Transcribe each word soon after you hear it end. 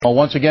Well,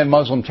 once again,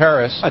 Muslim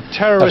terrorists a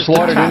terrorist have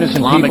slaughtered attack. innocent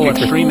Islamic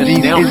people. Extremists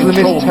now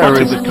control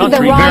much of the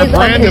country. Their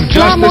brand of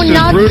justice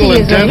is brutal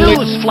and deadly.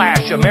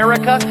 Newsflash,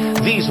 America.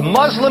 These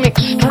Muslim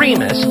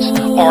extremists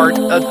are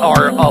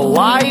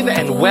alive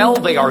and well.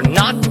 They are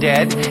not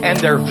dead, and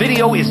their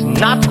video is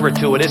not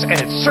gratuitous,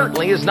 and it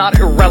certainly is not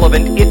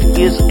irrelevant. It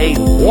is a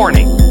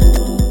warning.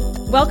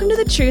 Welcome to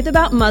the Truth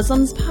About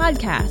Muslims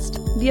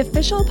podcast, the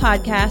official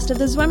podcast of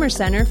the Zwimmer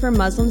Center for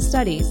Muslim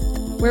Studies,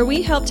 where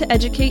we help to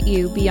educate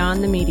you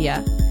beyond the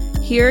media.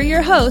 Here are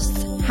your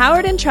hosts,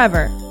 Howard and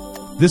Trevor.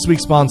 This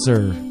week's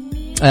sponsor.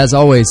 As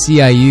always,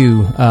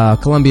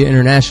 CIU, Columbia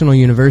International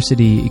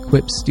University,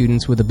 equips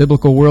students with a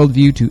biblical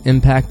worldview to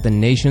impact the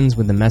nations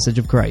with the message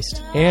of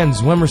Christ. And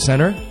Zwimmer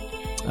Center.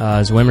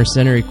 Zwimmer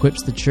Center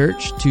equips the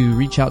church to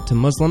reach out to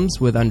Muslims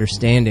with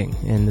understanding.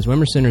 And the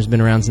Zwimmer Center has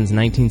been around since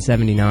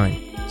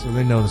 1979. So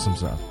they know some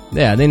stuff.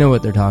 Yeah, they know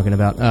what they're talking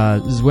about.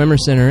 Zwimmer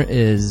Center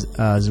is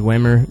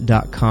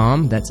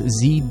zwimmer.com. That's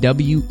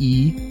Z-W-E-M-E-R.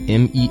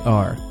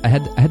 I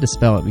had to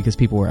spell it because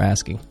people were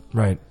asking.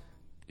 Right.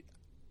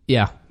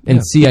 Yeah,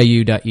 and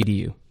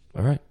ciu.edu.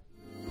 All right.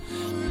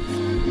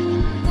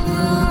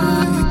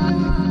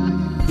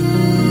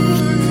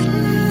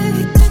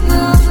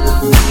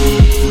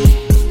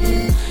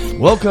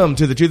 Welcome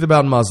to The Truth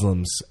About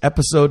Muslims,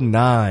 Episode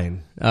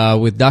 9.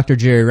 With Dr.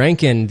 Jerry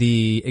Rankin,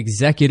 the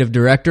Executive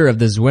Director of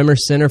the Zwimmer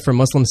Center for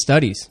Muslim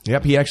Studies.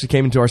 Yep, he actually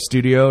came into our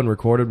studio and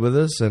recorded with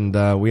us, and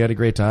we had a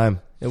great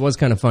time. It was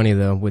kind of funny,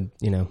 though, with,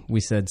 we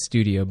said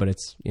studio, but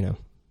it's,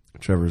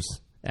 Trevor's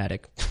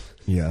attic.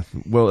 Yeah.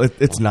 Well,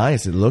 it's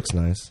nice. It looks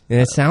nice.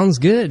 And it sounds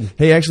good.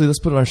 Hey, actually, let's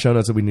put in our show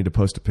notes that we need to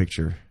post a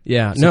picture.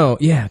 Yeah.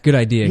 Good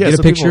idea. Yeah,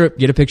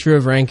 get a picture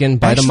of Rankin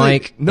by the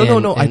mic.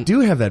 No. I do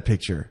have that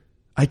picture.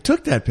 I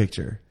took that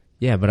picture.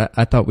 Yeah, but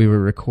I thought we were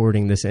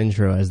recording this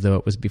intro as though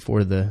it was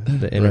before the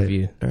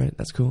interview. Right. All right,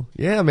 that's cool.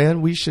 Yeah,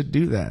 man, we should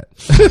do that.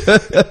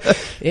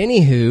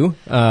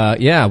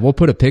 Anywho, we'll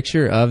put a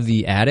picture of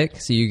the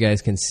attic so you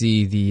guys can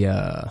see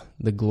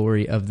the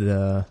glory of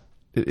the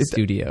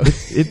studio.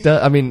 It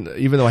does. I mean,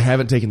 even though I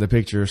haven't taken the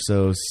picture,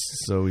 so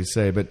we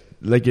say, but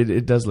like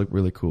it does look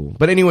really cool.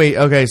 But anyway,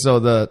 okay. So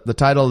the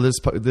title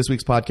of this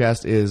week's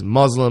podcast is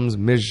Muslims,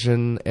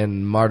 Mission,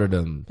 and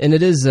Martyrdom, and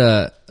it is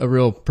a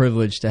real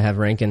privilege to have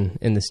Rankin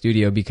in the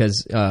studio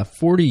because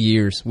 40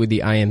 years with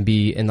the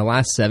IMB. In the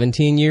last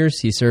 17 years,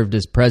 he served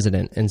as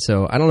president, and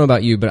so I don't know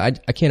about you, but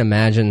I can't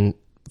imagine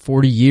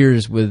 40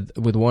 years with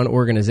one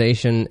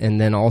organization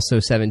and then also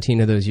 17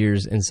 of those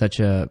years in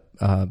such a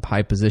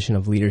high position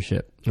of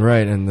leadership.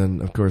 Right. And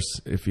then, of course,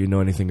 if you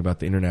know anything about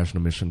the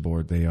International Mission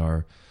Board, they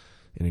are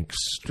an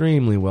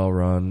extremely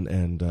well-run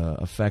and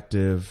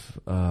effective,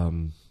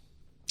 arm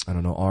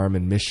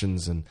in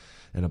missions and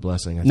a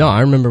blessing.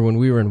 I remember when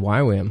we were in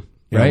YWAM.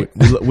 Right,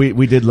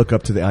 we did look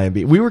up to the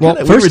IMB. We were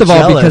first of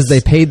all because they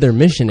paid their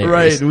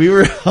missionaries. Right, we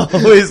were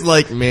always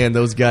like, man,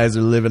 those guys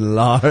are living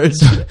large.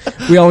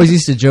 We always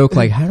used to joke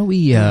like, how do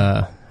we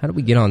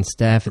get on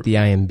staff at the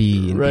IMB? And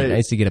it'd be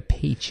nice to get a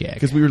paycheck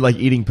because we were like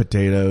eating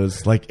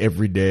potatoes like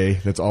every day.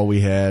 That's all we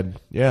had.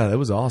 Yeah, that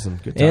was awesome.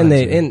 Good times,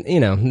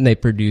 and they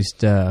produced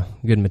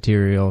good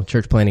material,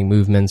 church planting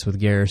movements with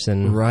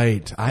Garrison.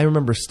 Right, I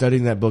remember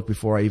studying that book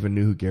before I even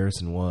knew who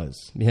Garrison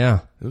was.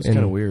 Yeah, it was kind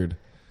of weird.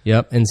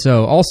 Yep, and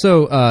so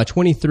also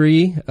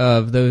 23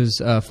 of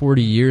those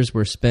 40 years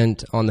were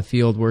spent on the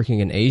field working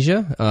in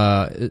Asia,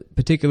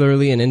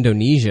 particularly in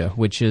Indonesia,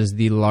 which is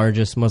the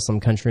largest Muslim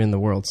country in the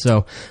world.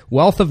 So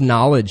wealth of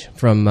knowledge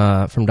from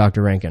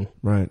Dr. Rankin.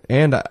 Right,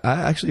 and I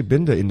actually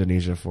been to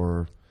Indonesia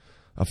for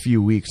a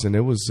few weeks, and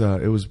it was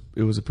a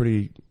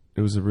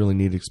really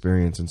neat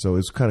experience, and so it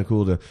was kind of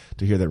cool to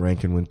hear that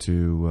Rankin went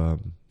to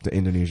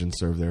Indonesia and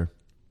served there.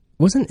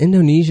 Wasn't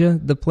Indonesia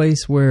the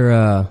place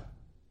where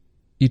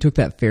you took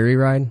that ferry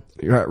ride?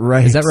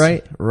 Right. Is that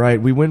right?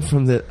 Right. We went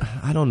from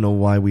I don't know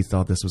why we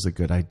thought this was a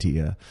good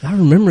idea. I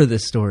remember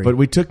this story. But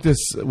decided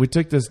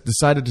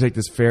to take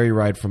this ferry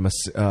ride from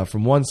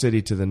one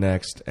city to the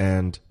next,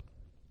 and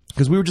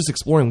because we were just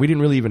exploring, we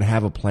didn't really even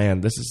have a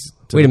plan.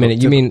 Wait a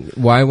minute, you mean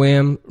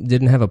YWAM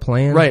didn't have a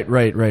plan?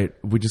 Right.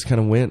 We just kind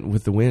of went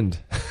with the wind.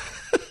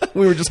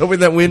 We were just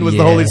hoping that wind was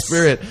the Holy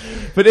Spirit.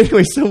 But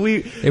anyway, so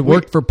it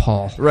worked for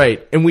Paul.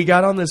 Right. And we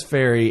got on this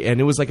ferry, and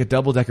it was like a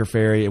double-decker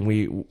ferry, and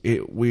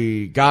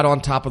we got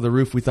on top of the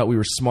roof. We thought we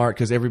were smart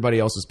because everybody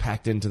else was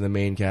packed into the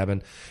main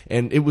cabin.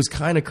 And it was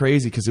kind of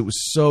crazy because it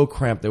was so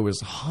cramped. There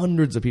was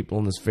hundreds of people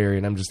on this ferry,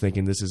 and I'm just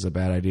thinking this is a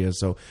bad idea.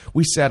 So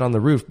we sat on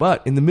the roof.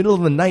 But in the middle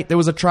of the night, there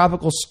was a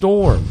tropical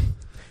storm.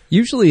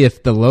 Usually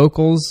if the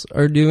locals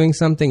are doing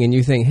something and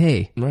you think,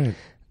 hey... Right.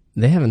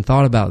 They haven't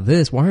thought about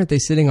this. Why aren't they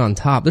sitting on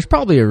top? There's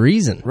probably a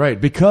reason.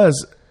 Right,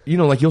 because,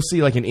 like you'll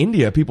see like in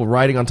India, people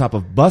riding on top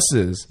of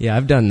buses. Yeah,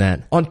 I've done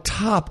that. On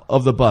top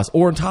of the bus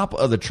or on top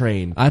of the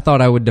train. I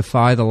thought I would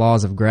defy the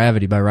laws of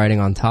gravity by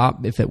riding on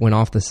top. If it went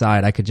off the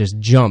side, I could just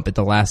jump at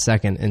the last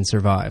second and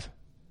survive.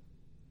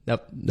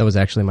 That was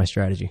actually my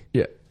strategy.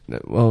 Yeah.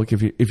 Well,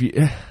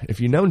 if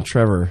you know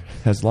Trevor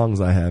as long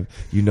as I have,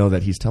 you know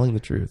that he's telling the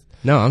truth.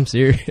 No, I'm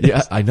serious.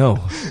 Yeah, I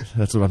know.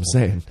 That's what I'm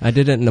saying. I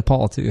did it in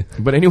Nepal too.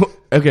 But anyway,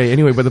 Okay,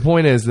 anyway, but the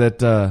point is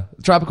that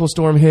tropical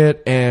storm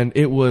hit, and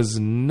it was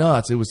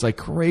nuts. It was like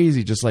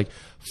crazy, just like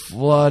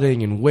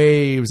flooding and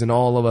waves, and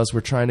all of us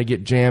were trying to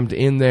get jammed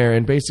in there.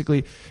 And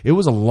basically, it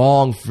was a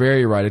long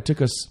ferry ride. It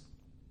took us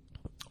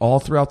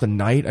all throughout the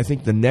night. I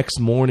think the next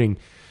morning,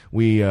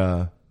 we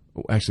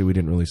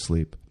didn't really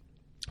sleep.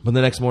 But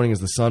the next morning, as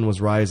the sun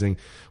was rising,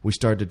 we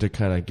started to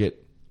kind of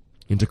get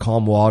into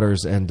calm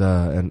waters and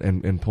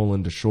pull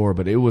into shore.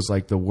 But it was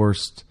like the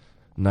worst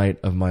night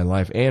of my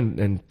life,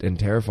 and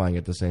terrifying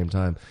at the same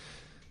time.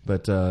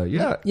 But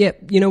yeah.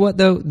 You know what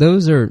though?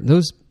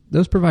 Those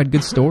provide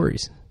good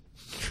stories.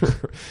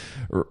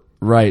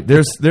 Right.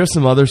 There's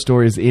some other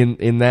stories in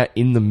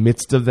the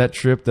midst of that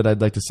trip that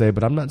I'd like to say,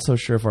 but I'm not so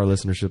sure if our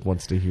listenership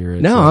wants to hear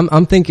it. No, so.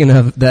 I'm thinking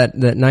of that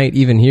night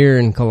even here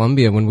in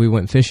Colombia when we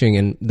went fishing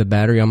and the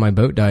battery on my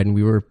boat died and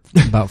we were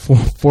about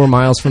 4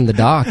 miles from the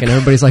dock and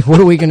everybody's like, what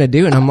are we going to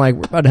do? And I'm like,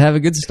 we're about to have a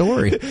good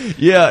story.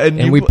 Yeah.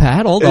 And we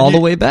paddled all the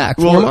way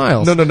back 4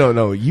 miles.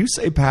 No. You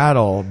say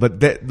paddle, but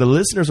the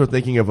listeners were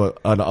thinking of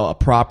a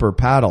proper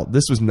paddle.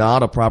 This was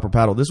not a proper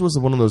paddle. This was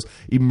one of those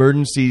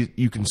emergency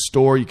you can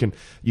store, you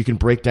can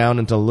break down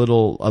into a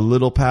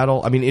little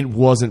paddle. I mean, it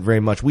wasn't very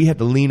much. We had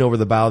to lean over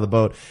the bow of the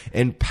boat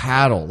and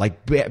paddle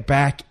like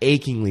back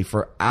achingly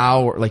for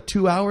hours, like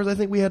 2 hours. I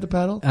think we had to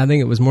paddle. I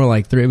think it was more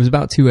like 3. It was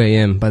about 2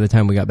 a.m. by the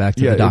time we got back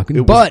to the dock.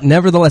 But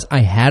nevertheless, I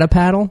had a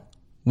paddle,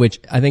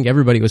 which I think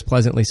everybody was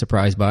pleasantly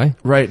surprised by.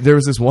 Right. There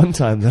was this one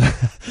time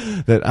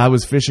that I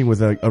was fishing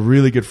with a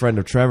really good friend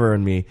of Trevor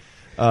and me.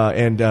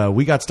 And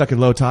we got stuck in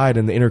low tide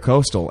in the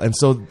intercoastal. And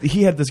so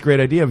he had this great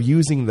idea of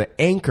using the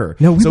anchor.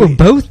 No, we were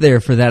both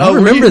there for that. I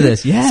remember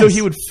this. Yes. So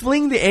he would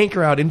fling the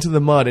anchor out into the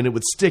mud and it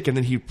would stick, and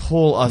then he'd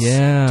pull us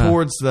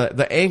towards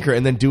the anchor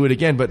and then do it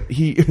again. But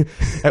he,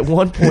 at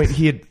one point,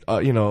 he had,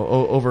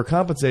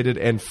 overcompensated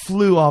and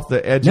flew off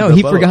the edge of the boat. No,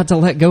 he forgot to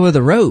let go of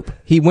the rope.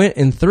 He went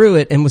and threw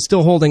it and was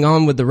still holding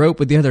on with the rope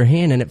with the other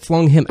hand, and it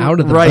flung him out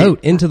of the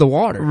boat into the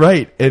water.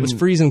 Right. It was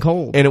freezing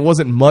cold. And it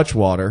wasn't much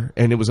water,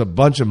 and it was a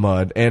bunch of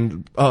mud.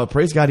 And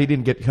praise God, he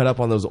didn't get cut up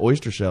on those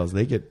oyster shells.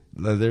 They're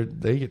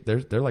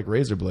like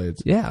razor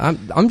blades. Yeah,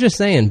 I'm just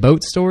saying,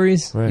 boat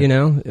stories. Right.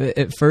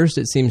 At first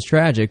it seems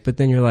tragic, but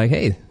then you're like,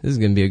 hey, this is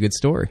going to be a good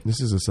story.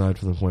 This is aside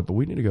from the point, but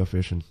we need to go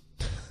fishing.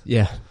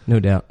 Yeah, no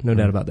doubt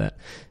about that.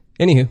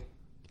 Anywho,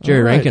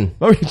 Jerry Rankin.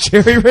 Oh,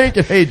 Jerry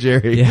Rankin. Hey,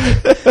 Jerry.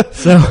 Yeah.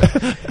 So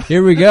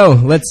here we go.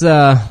 Let's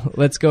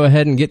go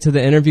ahead and get to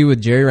the interview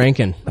with Jerry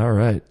Rankin. All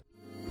right.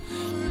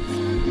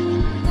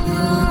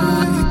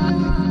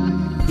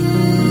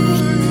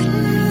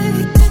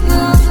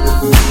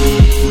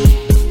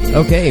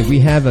 Okay, we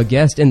have a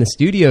guest in the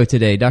studio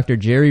today, Dr.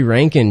 Jerry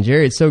Rankin.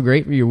 Jerry, it's so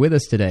great you're with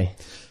us today.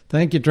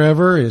 Thank you,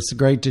 Trevor. It's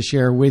great to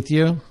share with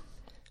you.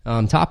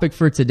 Topic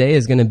for today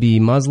is going to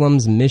be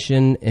Muslims,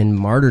 mission, and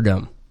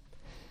martyrdom.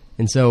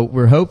 And so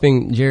we're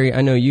hoping, Jerry,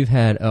 I know you've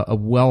had a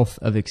wealth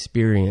of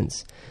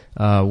experience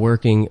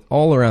working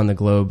all around the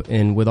globe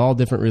and with all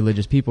different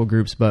religious people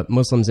groups, but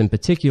Muslims in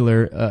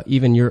particular.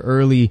 Even your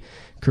early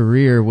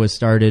career was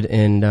started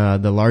in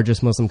the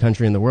largest Muslim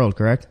country in the world,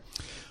 correct?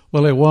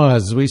 Well, it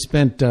was. We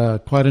spent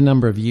quite a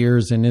number of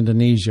years in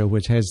Indonesia,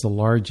 which has the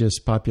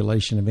largest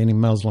population of any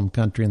Muslim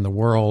country in the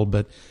world.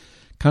 But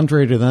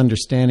contrary to the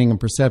understanding and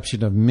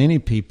perception of many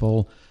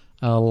people,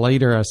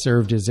 later I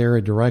served as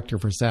area director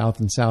for South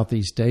and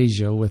Southeast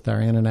Asia with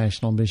our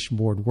International Mission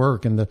Board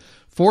work. And the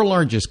 4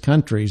 largest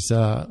countries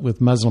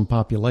with Muslim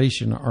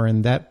population are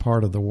in that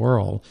part of the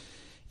world,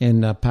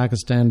 in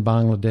Pakistan,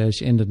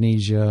 Bangladesh,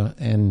 Indonesia,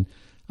 and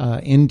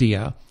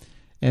India.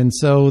 And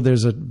so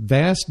there's a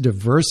vast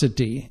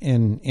diversity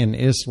in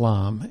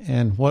Islam,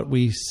 and what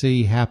we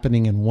see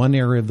happening in one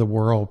area of the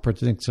world,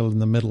 particularly in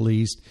the Middle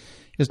East,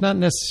 is not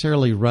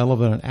necessarily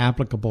relevant and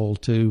applicable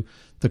to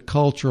the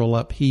cultural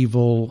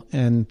upheaval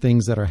and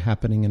things that are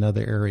happening in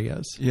other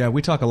areas. Yeah,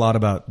 we talk a lot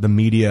about the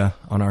media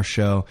on our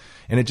show,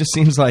 and it just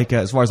seems like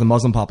as far as the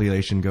Muslim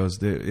population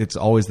goes, it's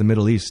always the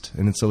Middle East.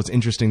 And so it's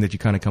interesting that you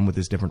kind of come with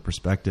this different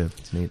perspective.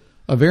 It's neat.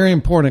 A very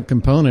important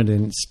component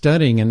in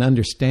studying and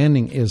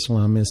understanding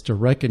Islam is to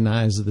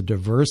recognize the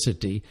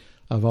diversity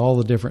of all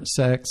the different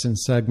sects and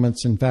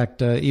segments. In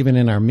fact, even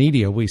in our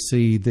media, we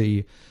see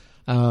the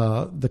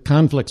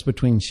conflicts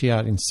between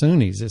Shiite and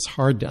Sunnis. It's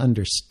hard to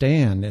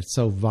understand. It's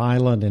so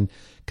violent and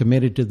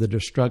committed to the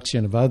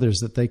destruction of others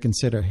that they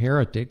consider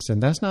heretics.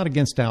 And that's not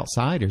against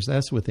outsiders.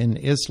 That's within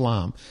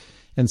Islam.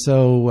 And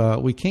so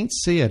we can't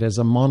see it as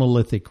a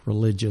monolithic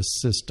religious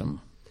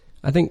system.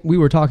 I think we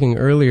were talking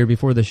earlier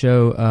before the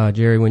show,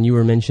 Jerry, when you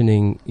were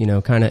mentioning,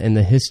 kind of in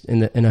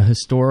a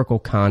historical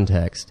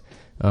context.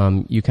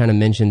 You kind of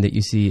mentioned that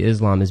you see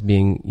Islam as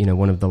being,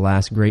 one of the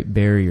last great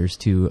barriers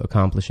to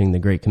accomplishing the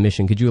Great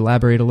Commission. Could you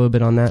elaborate a little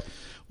bit on that?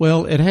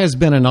 Well, it has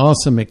been an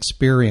awesome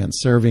experience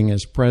serving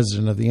as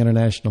president of the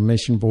International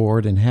Mission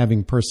Board and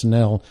having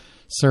personnel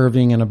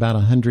serving in about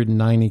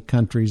 190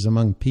 countries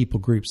among people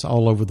groups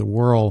all over the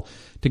world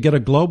to get a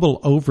global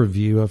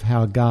overview of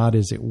how God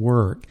is at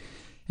work.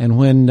 And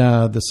when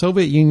the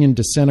Soviet Union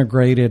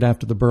disintegrated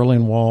after the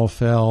Berlin Wall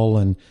fell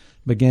and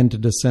began to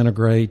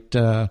disintegrate,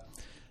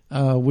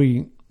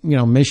 we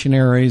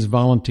missionaries,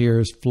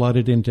 volunteers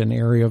flooded into an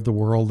area of the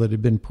world that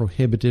had been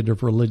prohibited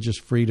of religious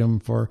freedom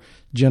for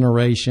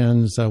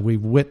generations.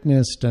 We've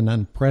witnessed an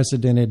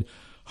unprecedented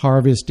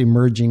harvest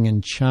emerging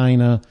in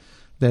China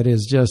that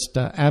is just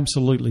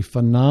absolutely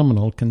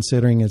phenomenal,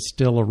 considering it's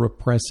still a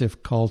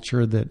repressive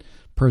culture that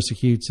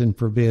persecutes and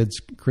forbids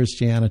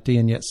Christianity,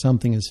 and yet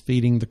something is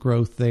feeding the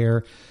growth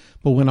there.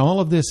 But when all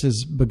of this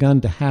has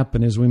begun to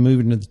happen as we move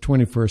into the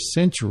 21st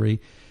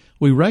century,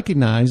 we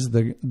recognize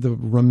the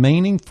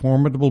remaining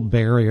formidable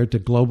barrier to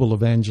global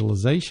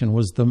evangelization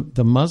was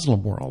the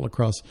Muslim world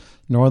across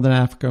Northern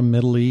Africa,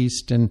 Middle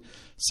East, and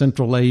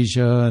Central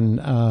Asia,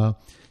 and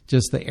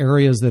just the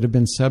areas that have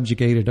been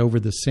subjugated over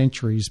the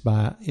centuries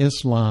by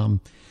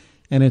Islam.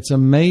 And it's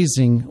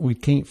amazing, we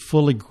can't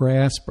fully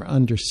grasp or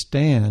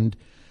understand,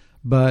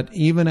 but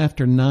even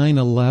after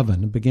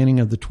 9/11, the beginning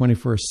of the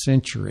 21st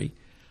century,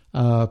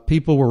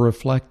 people were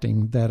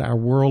reflecting that our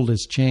world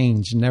has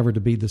changed, never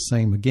to be the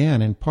same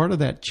again. And part of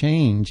that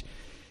change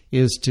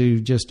is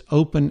to just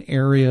open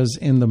areas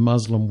in the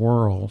Muslim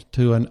world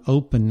to an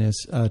openness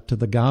to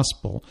the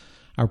gospel.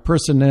 Our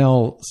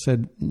personnel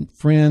said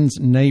friends,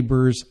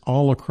 neighbors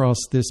all across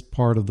this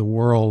part of the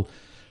world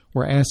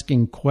were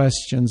asking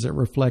questions that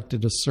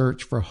reflected a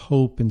search for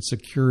hope and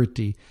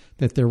security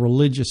that their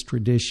religious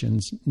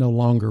traditions no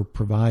longer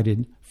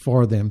provided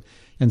for them.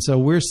 And so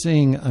we're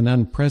seeing an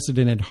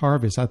unprecedented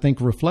harvest, I think,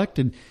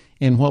 reflected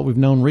in what we've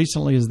known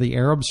recently as the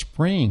Arab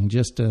Spring,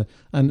 just a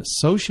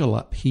social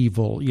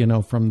upheaval,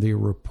 from the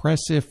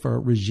repressive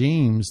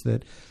regimes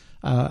that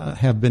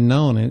have been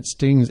known. And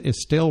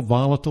it's still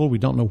volatile. We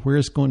don't know where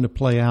it's going to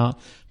play out,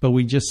 but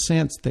we just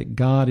sense that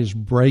God is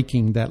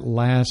breaking that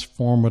last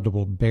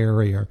formidable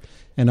barrier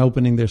and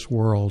opening this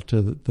world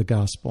to the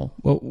gospel.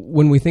 Well,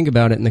 when we think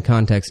about it in the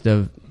context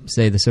of,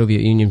 say, the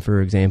Soviet Union,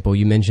 for example,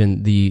 you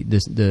mentioned the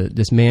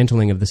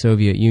dismantling of the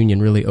Soviet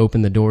Union really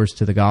opened the doors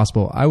to the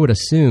gospel. I would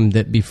assume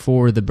that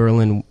before the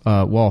Berlin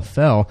Wall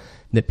fell,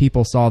 that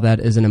people saw that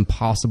as an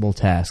impossible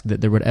task,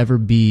 that there would ever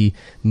be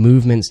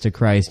movements to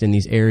Christ in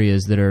these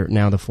areas that are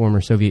now the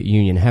former Soviet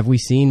Union. Have we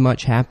seen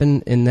much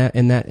happen in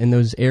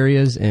those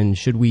areas? And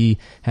should we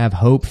have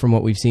hope from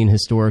what we've seen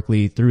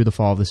historically through the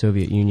fall of the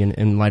Soviet Union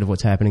in light of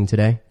what's happening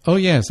today? Oh,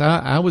 yes.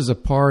 I was a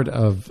part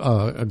of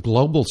a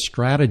global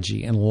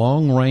strategy and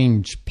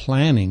long-range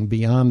planning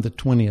beyond the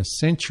 20th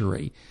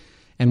century.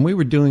 And we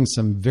were doing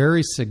some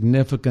very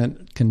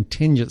significant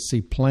contingency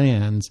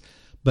plans,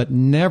 but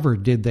never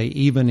did they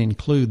even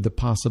include the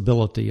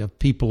possibility of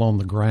people on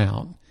the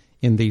ground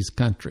in these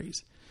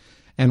countries.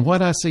 And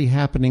what I see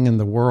happening in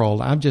the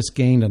world, I've just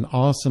gained an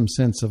awesome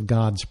sense of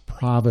God's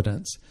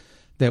providence,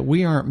 that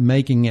we aren't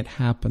making it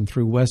happen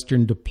through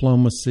Western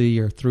diplomacy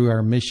or through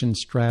our mission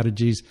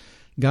strategies.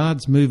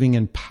 God's moving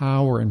in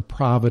power and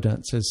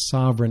providence as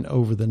sovereign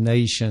over the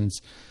nations,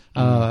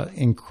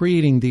 and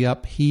creating the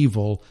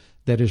upheaval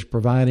that is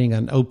providing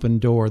an open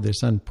door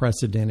that's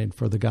unprecedented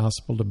for the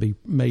gospel to be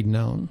made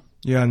known.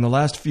 Yeah, in the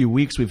last few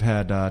weeks, we've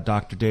had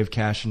Dr. Dave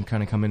Cashin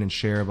kind of come in and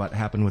share about what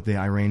happened with the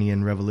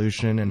Iranian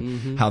Revolution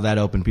and how that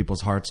opened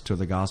people's hearts to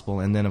the gospel.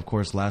 And then, of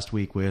course, last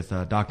week with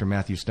Dr.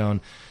 Matthew Stone,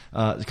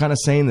 kind of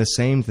saying the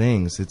same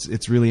things.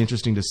 It's really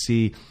interesting to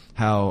see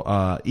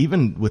how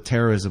even with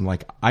terrorism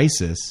like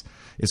ISIS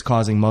is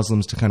causing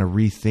Muslims to kind of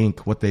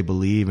rethink what they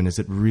believe, and is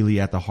it really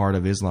at the heart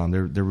of Islam?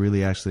 They're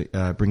really actually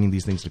bringing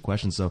these things to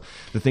question. So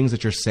the things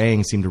that you're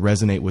saying seem to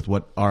resonate with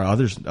what our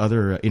other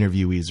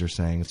interviewees are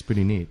saying. It's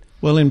pretty neat.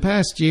 Well, in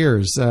past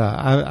years,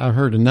 I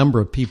heard a number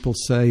of people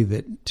say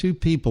that two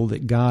people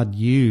that God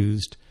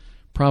used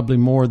probably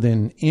more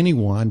than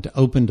anyone to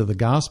open to the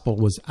gospel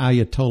was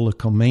Ayatollah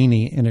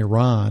Khomeini in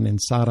Iran and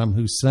Saddam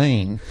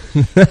Hussein.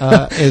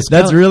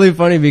 That's really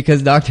funny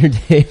because Dr.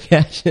 Dave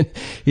Cashin,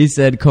 he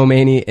said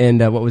Khomeini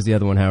and what was the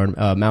other one, Howard?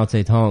 Mao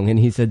Zedong. And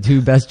he said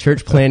two best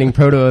church planting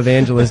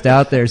proto-evangelists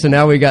out there. So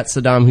now we got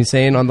Saddam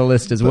Hussein on the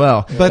list as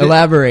well. But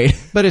elaborate.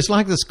 But it's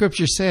like the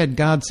scripture said,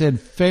 God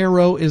said,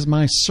 Pharaoh is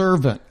my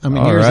servant. I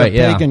mean, here's a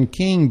pagan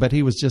king, but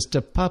he was just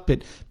a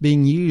puppet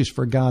being used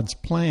for God's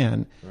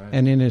plan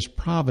and in his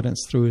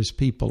providence through his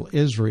people,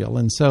 Israel.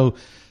 And so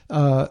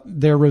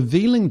they're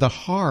revealing the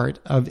heart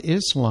of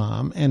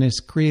Islam, and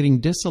is creating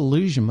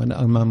disillusionment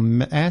among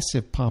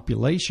massive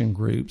population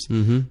groups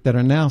that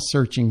are now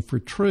searching for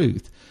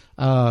truth.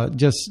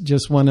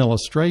 Just one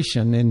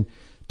illustration, in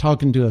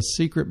talking to a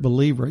secret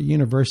believer, a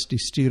university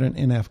student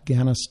in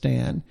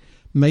Afghanistan,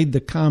 made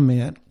the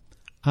comment,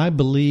 I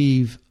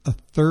believe a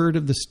third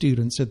of the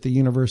students at the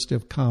University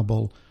of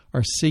Kabul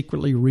are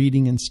secretly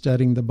reading and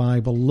studying the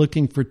Bible,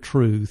 looking for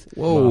truth.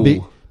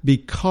 Whoa.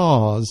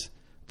 Because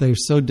they're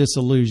so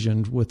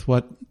disillusioned with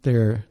what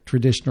their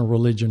traditional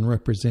religion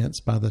represents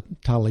by the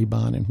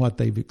Taliban and what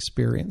they've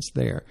experienced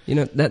there. You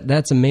know,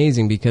 that's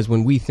amazing, because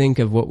when we think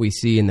of what we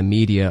see in the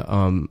media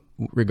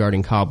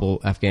regarding Kabul,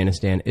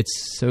 Afghanistan,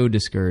 it's so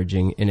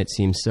discouraging and it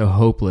seems so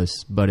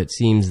hopeless, but it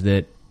seems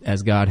that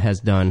as God has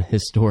done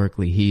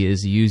historically, he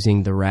is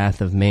using the wrath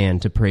of man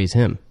to praise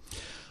him.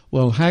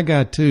 Well,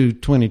 Haggai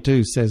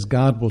 2:22 says,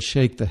 God will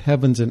shake the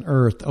heavens and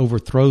earth,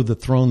 overthrow the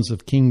thrones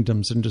of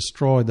kingdoms, and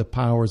destroy the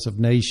powers of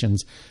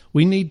nations.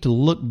 We need to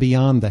look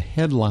beyond the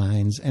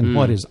headlines and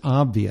what is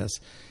obvious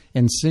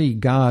and see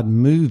God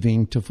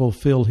moving to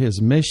fulfill his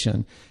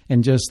mission.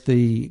 And just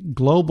the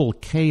global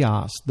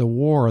chaos, the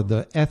war,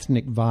 the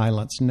ethnic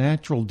violence,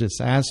 natural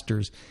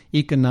disasters,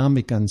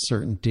 economic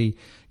uncertainty,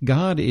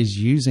 God is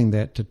using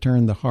that to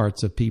turn the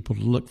hearts of people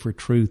to look for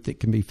truth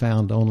that can be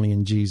found only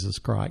in Jesus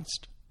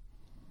Christ.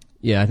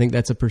 Yeah, I think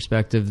that's a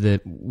perspective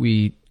that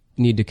we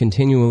need to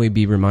continually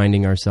be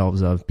reminding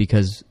ourselves of,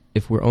 because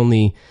if we're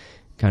only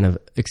kind of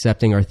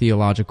accepting our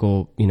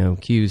theological,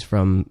 cues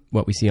from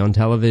what we see on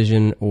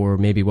television or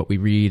maybe what we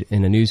read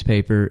in a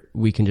newspaper,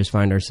 we can just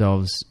find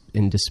ourselves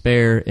in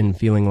despair and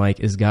feeling like,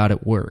 is God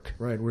at work?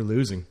 Right, we're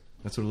losing.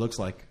 That's what it looks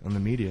like on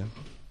the media.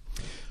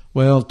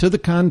 Well, to the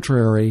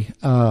contrary,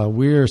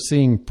 we're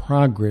seeing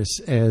progress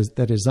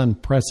that is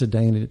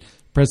unprecedented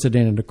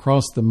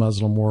across the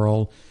Muslim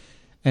world.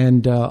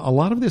 And a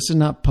lot of this is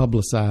not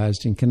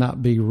publicized and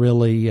cannot be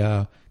really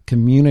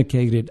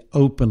communicated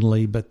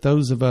openly, but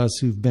those of us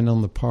who've been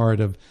on the part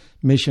of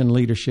mission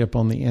leadership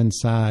on the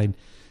inside,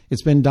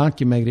 it's been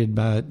documented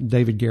by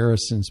David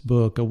Garrison's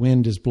book, A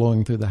Wind is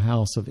Blowing Through the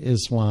House of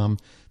Islam,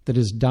 that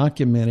has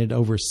documented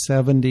over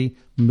 70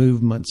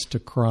 movements to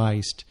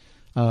Christ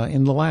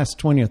in the last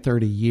 20 or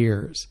 30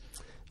 years.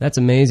 That's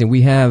amazing.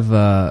 We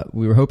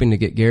were hoping to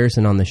get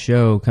Garrison on the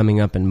show coming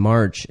up in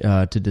March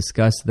to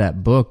discuss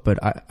that book, but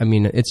I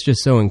mean, it's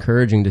just so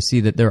encouraging to see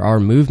that there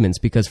are movements,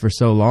 because for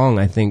so long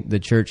I think the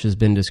church has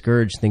been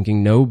discouraged,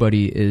 thinking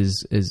nobody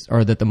is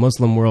or that the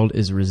Muslim world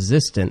is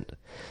resistant.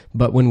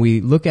 But when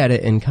we look at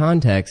it in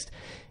context,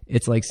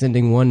 it's like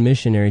sending one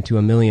missionary to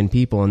 1 million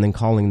people and then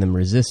calling them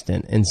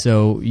resistant. And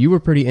so you were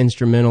pretty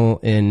instrumental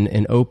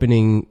in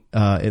opening,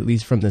 at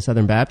least from the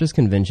Southern Baptist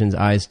Convention's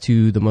eyes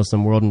to the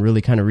Muslim world and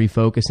really kind of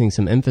refocusing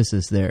some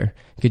emphasis there.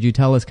 Could you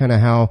tell us kind of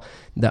how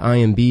the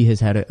IMB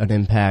has had an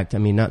impact? I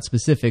mean, not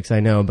specifics,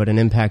 I know, but an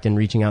impact in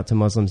reaching out to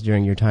Muslims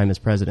during your time as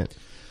president?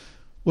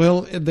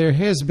 Well, there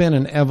has been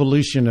an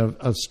evolution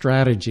of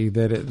strategy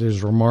that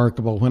is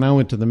remarkable. When I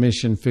went to the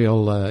mission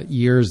field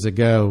years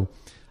ago,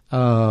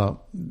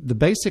 the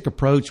basic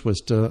approach was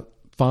to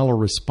follow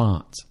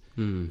response.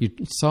 You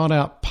sought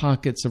out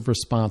pockets of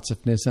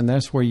responsiveness, and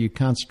that's where you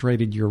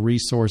concentrated your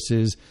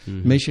resources.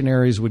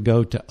 Missionaries would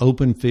go to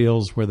open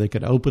fields where they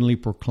could openly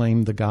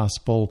proclaim the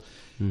gospel,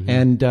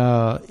 and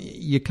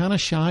you kind of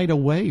shied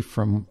away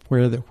from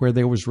where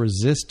there was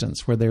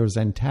resistance, where there was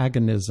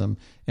antagonism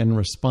and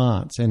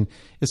response. And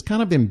it's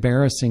kind of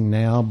embarrassing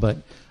now, but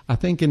I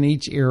think in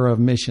each era of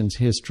missions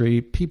history,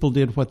 people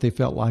did what they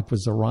felt like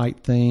was the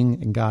right thing,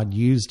 and God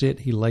used it.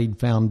 He laid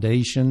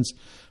foundations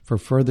for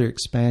further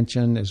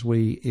expansion as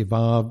we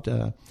evolved.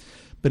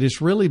 But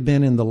it's really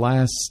been in the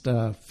last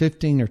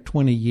 15 or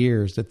 20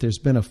 years that there's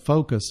been a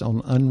focus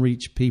on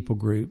unreached people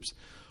groups.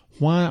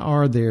 Why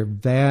are there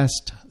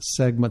vast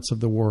segments of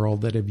the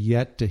world that have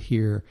yet to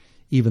hear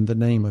even the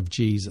name of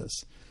Jesus,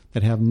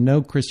 that have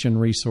no Christian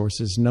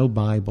resources, no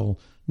Bible,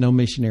 no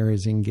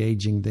missionaries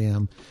engaging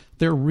them?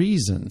 There are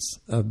reasons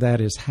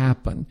that has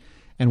happened,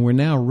 and we're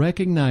now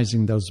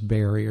recognizing those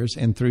barriers,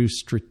 and through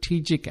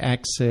strategic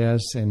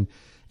access and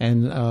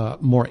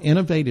more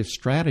innovative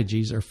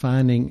strategies are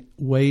finding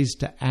ways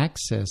to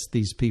access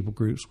these people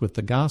groups with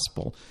the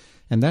gospel.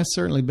 And that's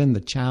certainly been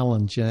the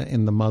challenge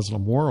in the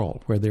Muslim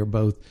world, where there are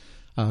both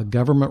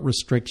government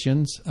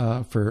restrictions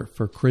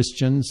for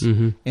Christians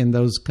in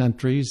those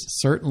countries,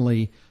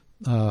 certainly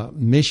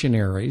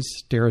missionaries,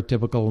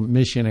 stereotypical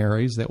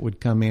missionaries that would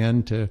come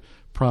in to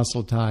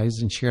proselytize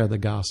and share the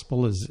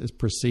gospel is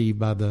perceived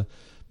by the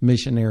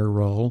missionary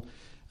role,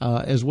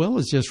 as well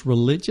as just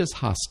religious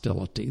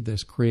hostility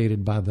that's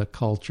created by the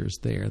cultures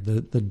there,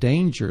 the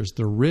dangers,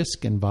 the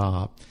risk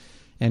involved.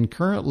 And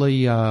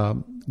currently,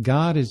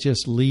 God is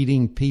just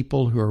leading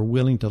people who are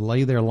willing to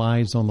lay their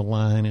lives on the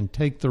line and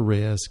take the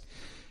risk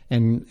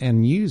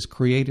and use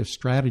creative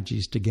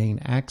strategies to gain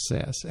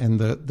access. And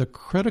the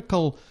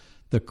critical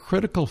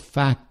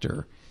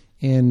factor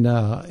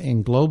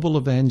in global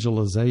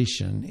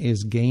evangelization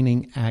is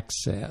gaining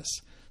access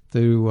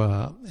through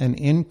an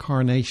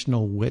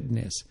incarnational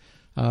witness.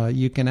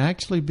 You can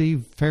actually be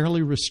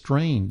fairly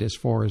restrained as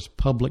far as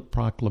public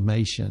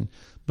proclamation,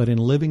 but in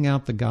living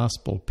out the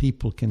gospel,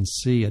 people can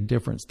see a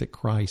difference that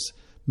Christ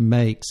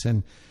makes.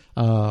 And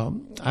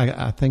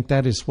I think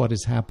that is what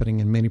is happening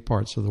in many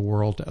parts of the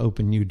world to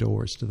open new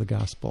doors to the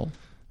gospel.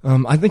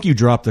 I think you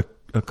dropped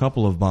a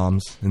couple of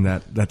bombs in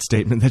that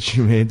statement that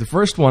you made. The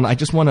first one, I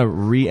just want to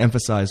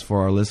re-emphasize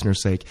for our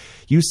listeners' sake.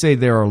 You say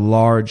there are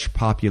large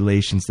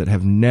populations that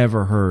have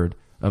never heard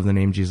of the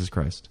name Jesus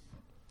Christ.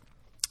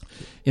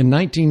 In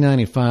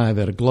 1995,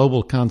 at a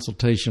global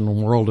consultation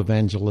on world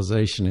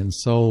evangelization in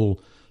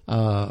Seoul,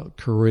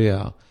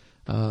 Korea,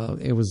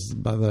 it was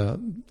by the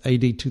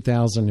AD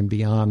 2000 and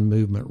beyond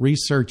movement,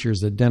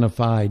 researchers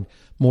identified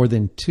more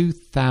than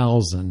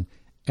 2,000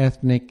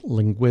 ethnic,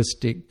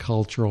 linguistic,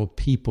 cultural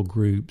people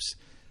groups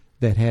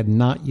that had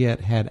not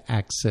yet had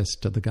access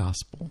to the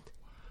gospel.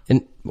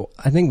 And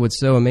I think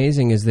what's so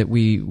amazing is that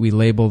we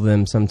label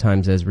them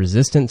sometimes as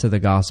resistant to the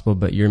gospel,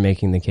 but you're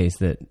making the case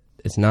that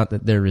it's not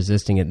that they're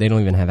resisting it. They don't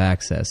even have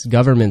access.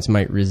 Governments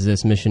might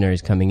resist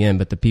missionaries coming in,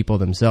 but the people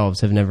themselves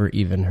have never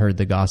even heard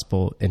the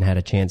gospel and had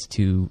a chance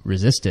to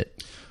resist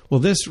it. Well,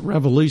 this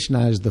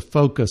revolutionized the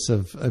focus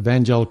of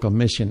evangelical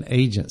mission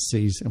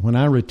agencies. And when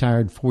I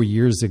retired 4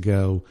 years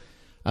ago,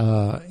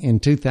 in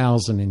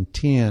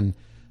 2010,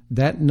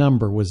 that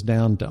number was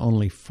down to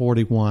only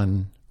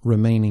 41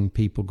 remaining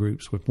people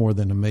groups with more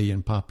than 1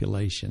 million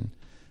population.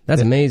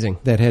 That's amazing.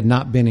 That had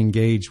not been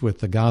engaged with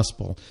the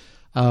gospel.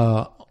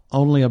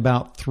 Only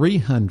about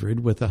 300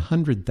 with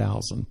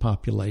 100,000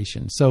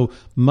 population. So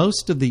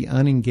most of the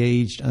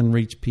unengaged,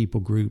 unreached people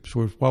groups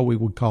were what we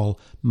would call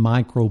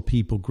micro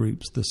people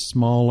groups, the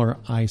smaller,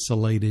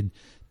 isolated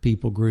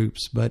people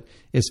groups. But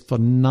it's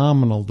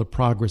phenomenal the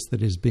progress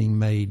that is being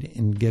made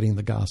in getting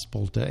the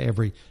gospel to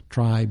every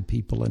tribe,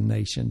 people, and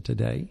nation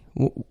today.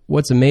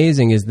 What's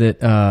amazing is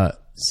that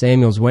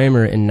Samuel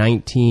Zwemer in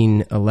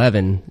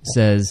 1911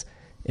 says,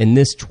 in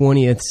this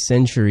 20th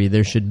century,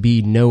 there should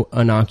be no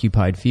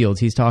unoccupied fields.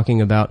 He's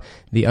talking about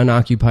the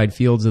unoccupied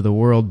fields of the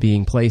world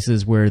being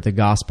places where the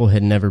gospel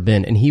had never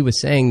been. And he was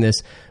saying this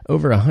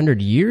over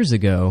 100 years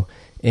ago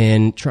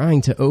and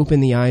trying to open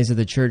the eyes of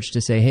the church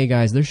to say, hey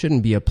guys, there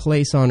shouldn't be a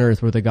place on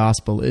earth where the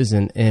gospel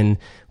isn't. And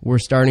we're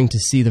starting to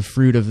see the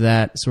fruit of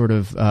that sort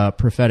of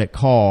prophetic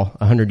call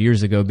 100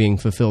 years ago being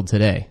fulfilled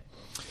today.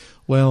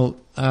 Well,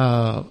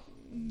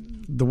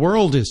 the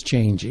world is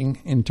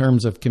changing in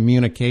terms of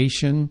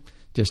communication.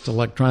 Just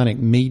electronic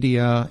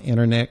media,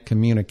 internet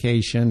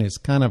communication. It's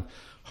kind of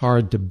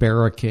hard to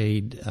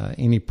barricade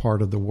any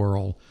part of the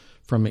world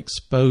from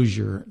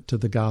exposure to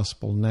the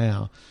gospel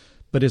now.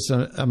 But it's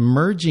an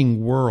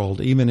emerging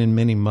world, even in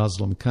many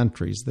Muslim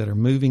countries, that are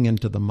moving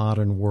into the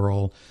modern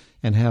world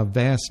and have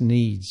vast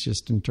needs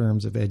just in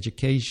terms of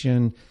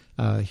education,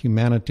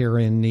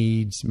 humanitarian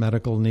needs,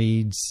 medical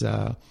needs,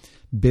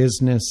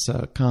 business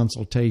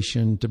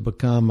consultation to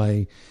become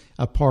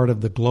a part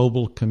of the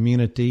global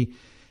community.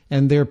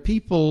 And they're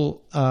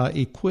people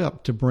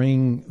equipped to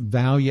bring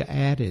value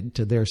added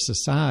to their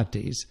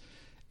societies.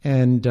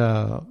 And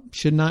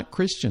should not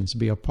Christians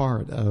be a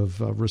part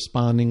of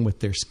responding with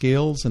their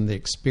skills and the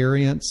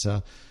experience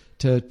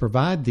to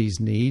provide these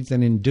needs?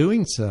 And in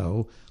doing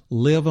so,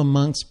 live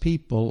amongst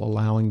people,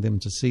 allowing them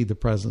to see the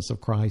presence of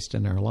Christ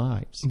in our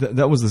lives.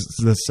 That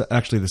was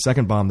actually the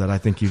second bomb that I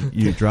think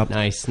you dropped.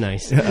 Nice.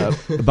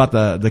 About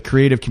the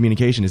creative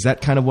communication. Is that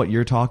kind of what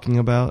you're talking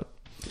about?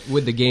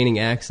 With the gaining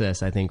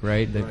access, I think,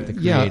 right? The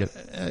creative. Yeah,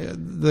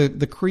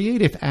 the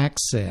creative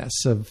access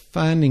of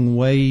finding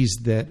ways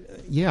that,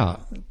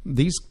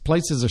 these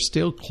places are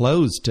still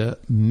closed to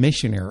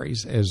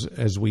missionaries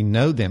as we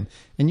know them,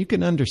 and you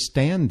can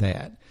understand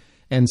that.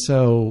 And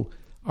so,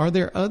 are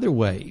there other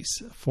ways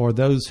for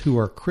those who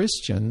are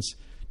Christians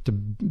to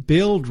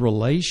build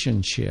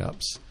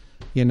relationships,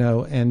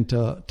 and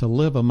to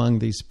live among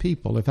these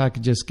people? If I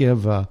could just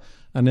give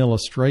an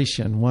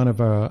illustration, one of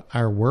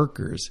our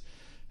workers,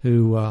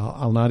 who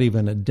I'll not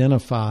even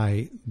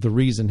identify the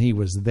reason he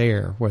was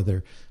there,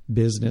 whether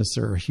business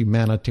or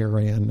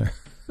humanitarian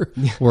or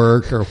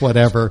work or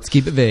whatever. Let's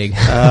keep it vague.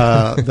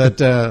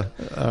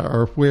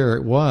 Or where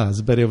it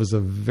was, but it was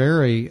a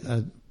very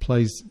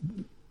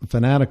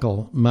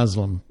fanatical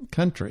Muslim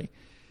country.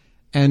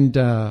 And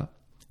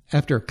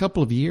after a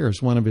couple of years,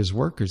 one of his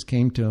workers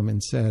came to him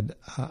and said,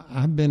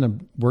 I've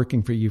been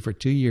working for you for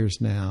 2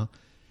 years now,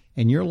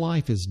 and your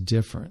life is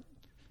different.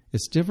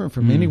 It's different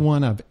from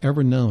anyone I've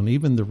ever known,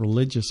 even the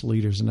religious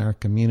leaders in our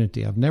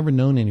community. I've never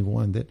known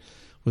anyone that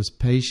was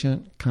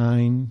patient,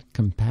 kind,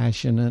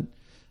 compassionate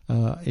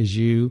as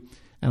you.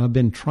 And I've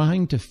been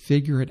trying to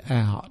figure it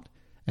out.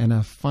 And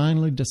I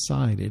finally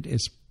decided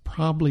it's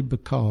probably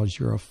because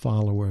you're a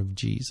follower of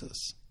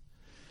Jesus.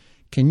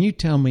 Can you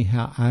tell me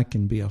how I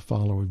can be a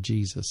follower of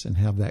Jesus and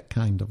have that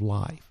kind of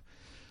life?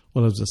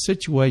 Well, it was a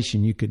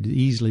situation you could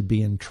easily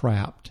be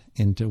entrapped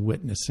into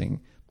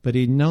witnessing. But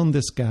he'd known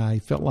this guy,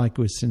 felt like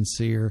it was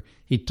sincere.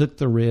 He took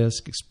the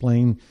risk,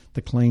 explained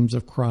the claims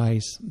of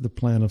Christ, the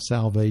plan of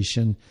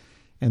salvation,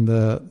 and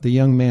the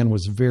young man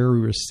was very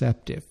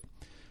receptive.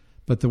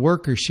 But the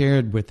worker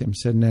shared with him,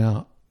 said,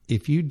 now,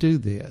 if you do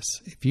this,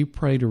 if you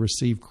pray to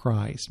receive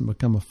Christ and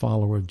become a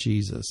follower of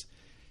Jesus,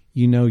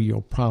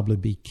 you'll probably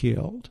be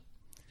killed.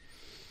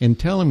 In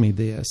telling me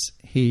this,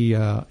 he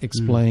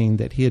explained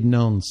that he had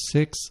known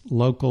 6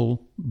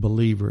 local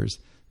believers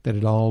that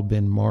had all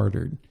been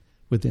martyred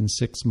within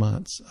 6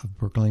 months of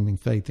proclaiming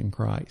faith in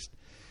Christ.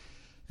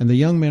 And the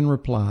young man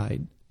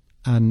replied,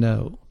 I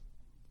know,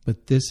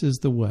 but this is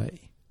the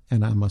way,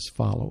 and I must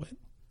follow it.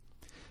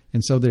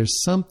 And so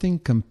there's something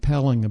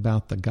compelling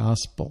about the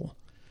gospel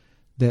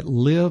that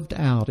lived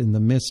out in the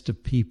midst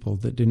of people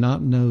that do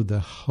not know the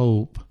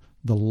hope,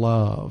 the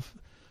love,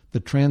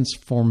 the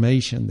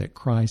transformation that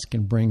Christ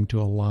can bring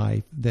to a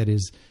life that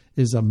is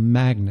a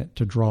magnet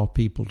to draw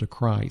people to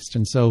Christ.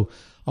 And so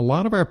a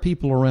lot of our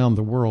people around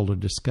the world are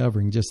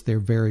discovering just their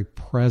very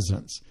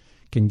presence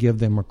can give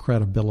them a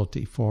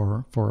credibility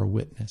for a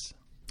witness.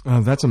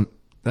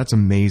 That's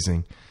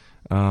amazing.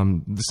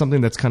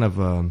 Something that's kind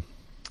of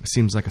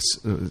seems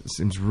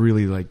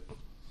really like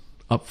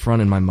up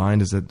front in my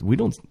mind is that we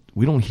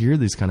don't hear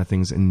these kind of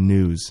things in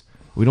news.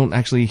 We don't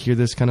actually hear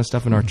this kind of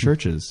stuff in our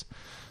churches.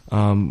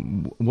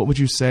 What would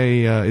you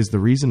say is the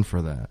reason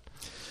for that?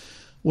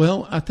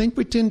 Well, I think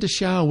we tend to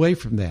shy away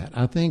from that.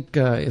 I think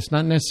it's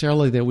not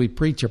necessarily that we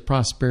preach a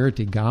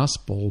prosperity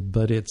gospel,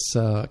 but it's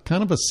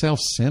kind of a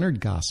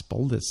self-centered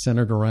gospel that's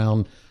centered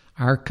around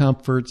our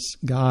comforts,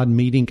 God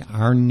meeting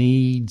our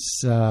needs.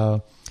 We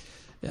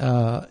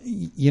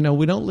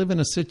don't live in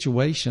a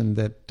situation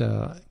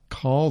that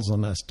calls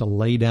on us to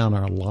lay down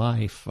our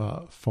life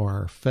for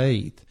our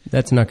faith.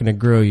 That's not going to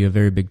grow you a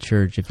very big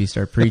church if you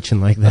start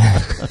preaching like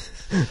that.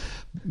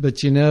 But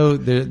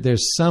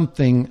there's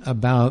something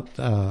about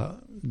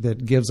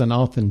that gives an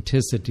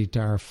authenticity to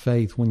our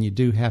faith when you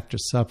do have to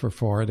suffer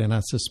for it. And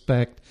I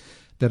suspect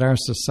that our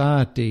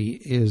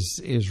society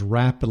is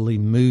rapidly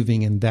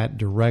moving in that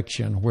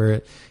direction,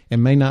 where it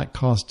may not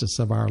cost us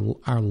of our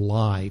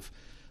life,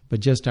 but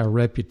just our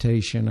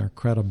reputation, our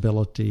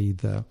credibility,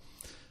 the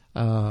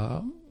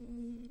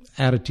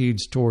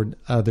attitudes toward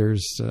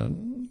others,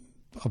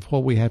 of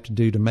what we have to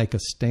do to make a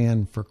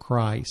stand for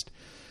Christ.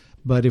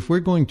 But if we're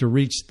going to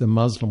reach the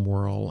Muslim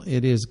world,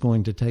 it is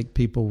going to take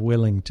people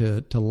willing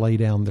to lay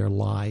down their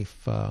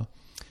life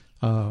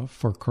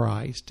for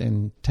Christ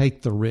and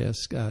take the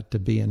risk to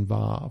be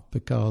involved,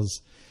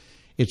 because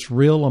it's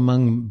real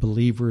among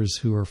believers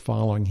who are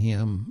following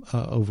Him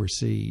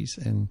overseas.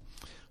 And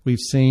we've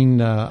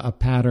seen a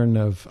pattern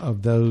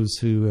of those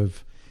who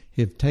have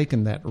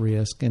taken that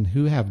risk and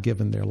who have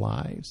given their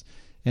lives.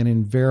 And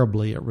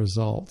invariably it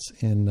results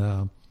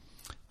in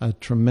a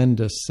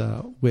tremendous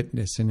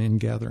witness and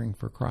ingathering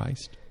for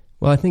Christ.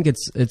 Well, I think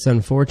it's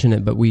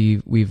unfortunate, but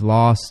we've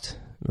lost,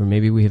 or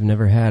maybe we have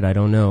never had, I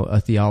don't know,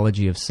 a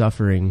theology of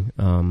suffering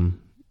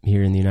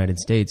here in the United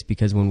States,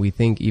 because when we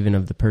think even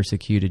of the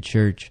persecuted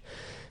church,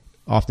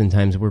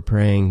 oftentimes we're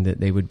praying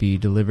that they would be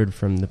delivered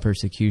from the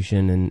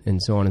persecution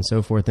and so on and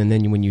so forth. And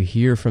then when you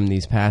hear from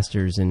these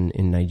pastors in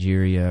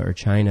Nigeria or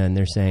China, and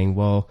they're saying,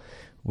 well,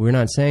 we're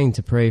not saying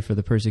to pray for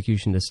the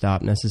persecution to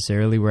stop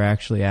necessarily. We're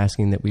actually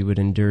asking that we would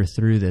endure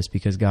through this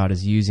because God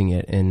is using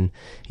it and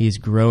He's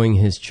growing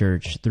His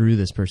church through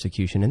this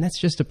persecution. And that's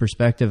just a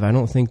perspective I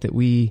don't think that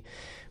we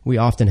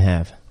often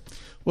have.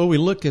 Well, we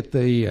look at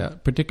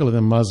particularly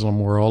the Muslim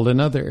world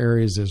and other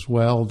areas as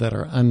well that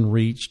are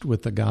unreached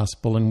with the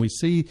gospel, and we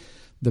see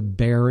the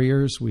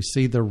barriers, we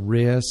see the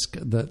risk,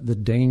 the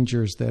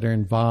dangers that are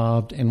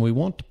involved, and we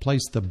want to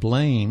place the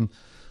blame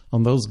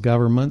on those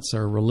governments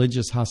or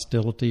religious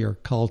hostility or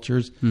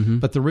cultures. Mm-hmm.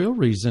 But the real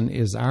reason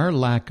is our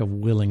lack of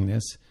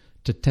willingness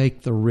to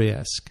take the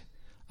risk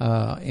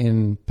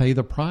and pay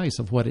the price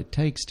of what it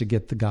takes to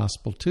get the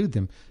gospel to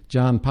them.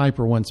 John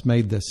Piper once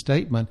made this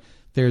statement: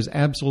 there's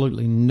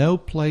absolutely no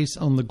place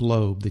on the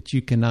globe that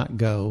you cannot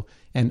go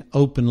and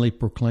openly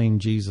proclaim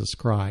Jesus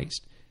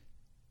Christ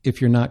if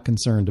you're not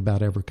concerned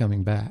about ever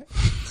coming back.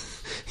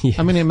 Yeah.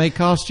 I mean, it may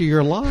cost you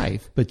your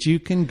life, but you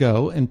can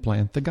go and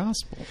plant the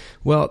gospel.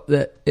 Well,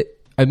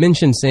 I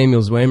mentioned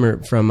Samuel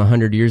Zwemer from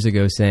 100 years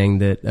ago saying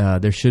that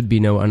there should be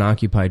no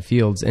unoccupied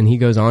fields. And he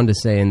goes on to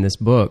say in this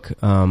book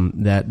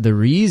that the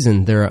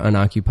reason there are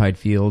unoccupied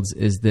fields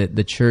is that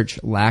the church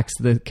lacks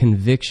the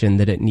conviction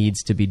that it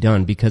needs to be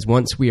done. Because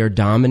once we are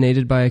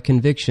dominated by a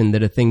conviction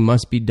that a thing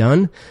must be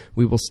done,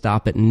 we will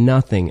stop at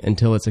nothing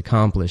until it's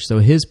accomplished. So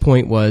his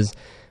point was,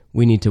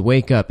 we need to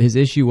wake up. His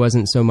issue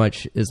wasn't so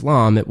much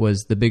Islam. It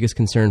was the biggest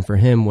concern for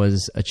him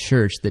was a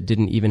church that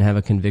didn't even have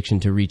a conviction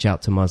to reach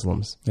out to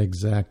Muslims.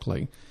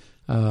 Exactly.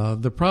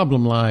 The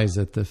problem lies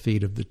at the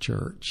feet of the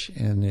church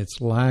and its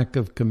lack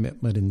of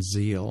commitment and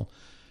zeal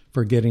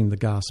for getting the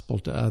gospel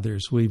to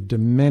others. We've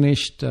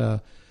diminished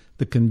the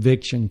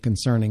conviction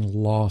concerning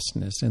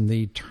lostness and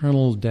the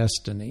eternal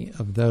destiny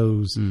of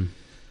those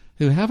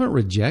who haven't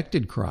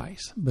rejected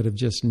Christ, but have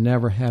just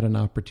never had an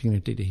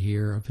opportunity to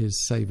hear of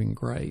His saving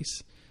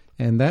grace.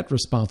 And that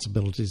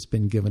responsibility has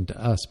been given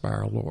to us by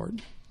our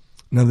Lord.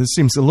 Now, this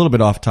seems a little bit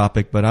off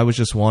topic, but I was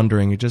just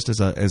wondering, just as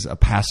a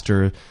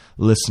pastor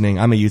listening,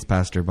 I'm a youth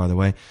pastor, by the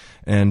way,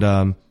 and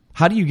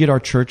how do you get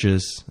our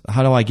churches,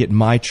 how do I get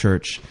my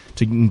church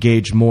to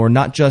engage more,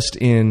 not just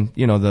in,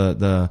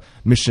 the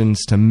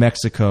missions to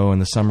Mexico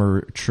and the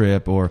summer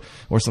trip or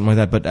something like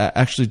that, but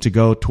actually to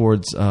go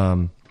towards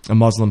a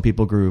Muslim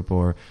people group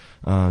or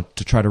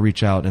to try to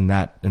reach out in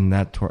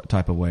that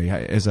type of way?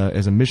 As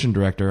a mission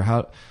director,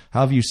 how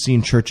have you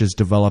seen churches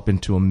develop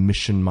into a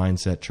mission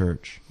mindset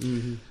church?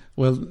 Mm-hmm.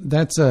 Well,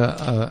 that's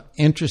a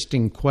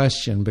interesting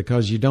question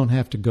because you don't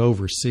have to go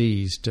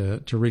overseas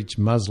to reach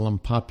Muslim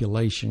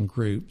population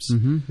groups.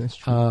 Mm-hmm, that's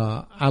true.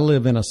 I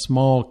live in a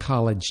small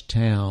college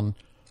town,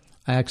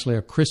 actually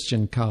a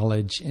Christian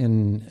college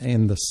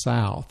in the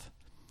South.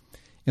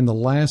 In the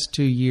last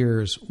 2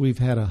 years, we've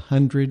had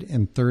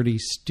 130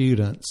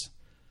 students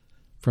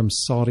from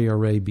Saudi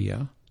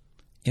Arabia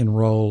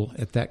enroll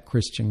at that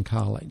Christian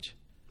college.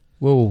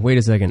 Whoa, wait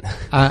a second.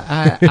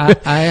 I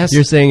asked,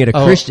 You're saying at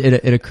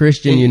a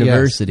Christian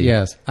university.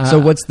 Yes. So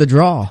what's the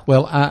draw?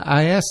 Well,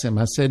 I asked him.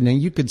 I said, "Now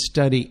you could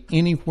study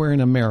anywhere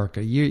in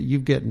America.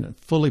 You've getting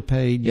fully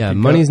paid. You could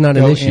money's not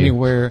an issue.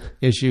 Anywhere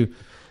issue.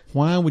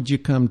 Why would you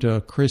come to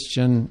a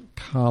Christian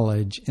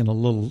college in a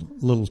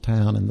little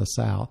town in the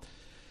South?"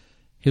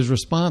 His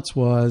response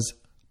was,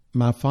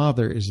 "My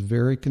father is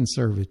very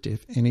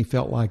conservative, and he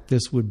felt like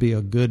this would be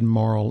a good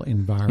moral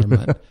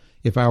environment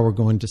if I were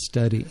going to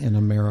study in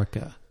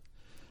America."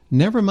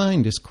 Never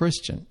mind as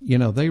Christian.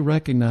 They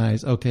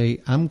recognize, okay,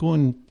 I'm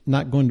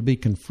not going to be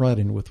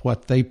confronted with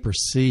what they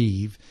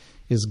perceive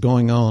is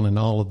going on in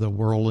all of the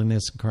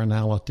worldliness and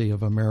carnality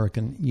of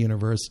American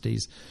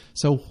universities.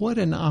 So what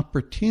an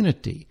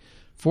opportunity.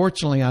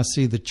 Fortunately, I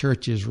see the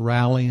churches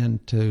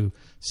rallying to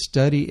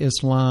study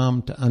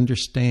Islam, to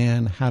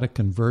understand how to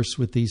converse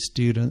with these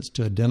students,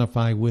 to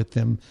identify with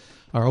them,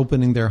 are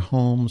opening their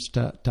homes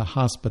to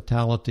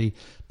hospitality.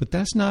 But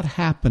that's not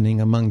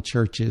happening among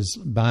churches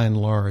by and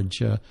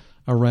large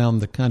around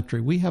the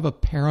country. We have a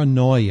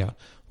paranoia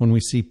when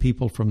we see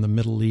people from the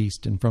Middle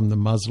East and from the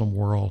Muslim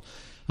world.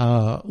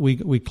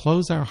 We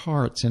close our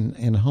hearts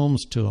and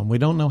homes to them. We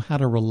don't know how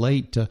to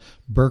relate to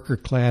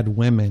burqa-clad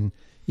women,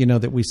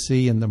 that we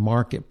see in the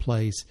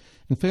marketplace,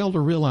 and fail to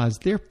realize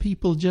they're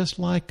people just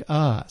like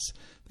us.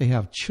 They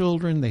have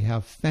children, they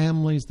have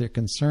families, they're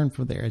concerned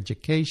for their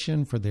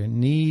education, for their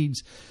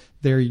needs.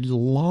 They're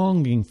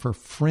longing for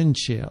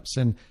friendships.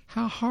 And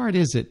how hard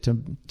is it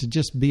to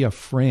just be a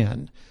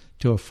friend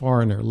to a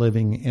foreigner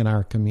living in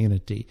our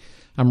community?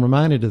 I'm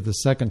reminded of the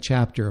second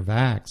chapter of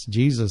Acts.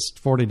 Jesus,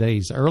 40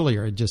 days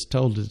earlier, had just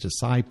told his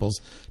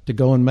disciples to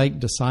go and make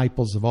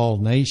disciples of all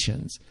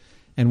nations.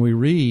 And we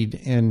read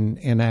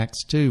in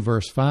Acts 2,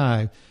 verse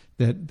 5,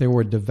 that there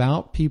were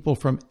devout people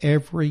from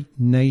every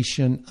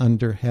nation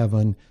under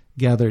heaven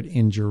gathered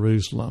in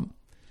Jerusalem.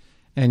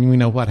 And we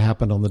know what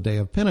happened on the day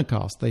of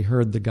Pentecost. They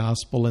heard the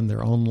gospel in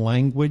their own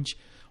language.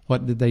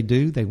 What did they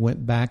do? They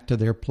went back to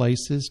their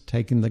places,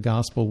 taking the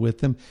gospel with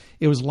them.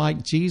 It was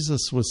like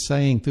Jesus was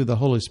saying through the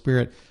Holy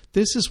Spirit,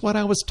 "This is what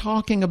I was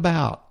talking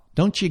about.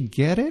 Don't you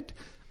get it?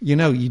 You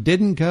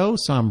didn't go,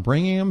 so I'm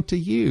bringing them to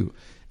you."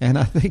 And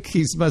I think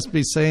he must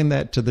be saying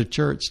that to the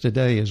church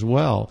today as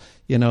well.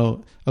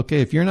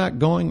 Okay, if you're not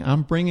going,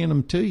 I'm bringing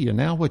them to you.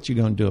 Now what you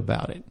going to do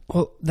about it?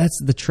 Well, that's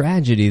the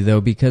tragedy, though,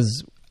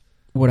 because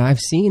what I've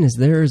seen is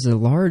there is a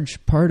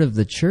large part of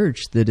the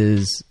church that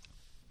is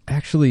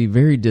actually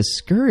very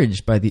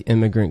discouraged by the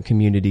immigrant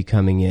community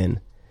coming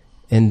in.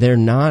 And they're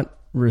not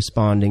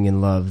responding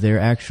in love. They're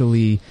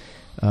actually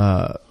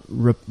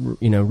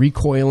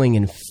recoiling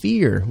in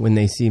fear when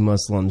they see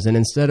Muslims. And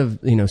instead of,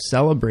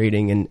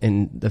 celebrating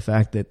and the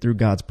fact that through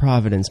God's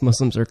providence,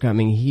 Muslims are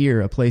coming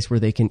here, a place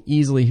where they can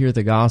easily hear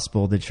the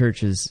gospel, the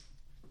church is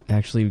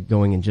actually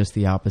going in just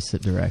the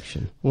opposite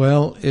direction.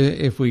 Well,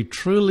 if we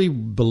truly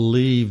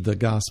believe the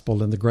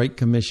gospel and the Great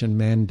Commission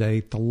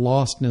mandate, the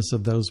lostness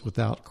of those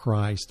without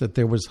Christ, that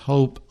there was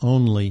hope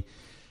only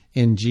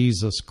in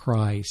Jesus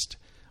Christ,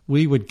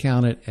 we would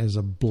count it as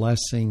a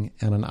blessing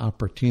and an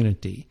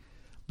opportunity.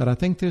 But I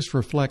think this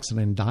reflects an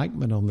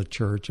indictment on the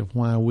church of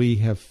why we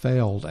have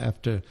failed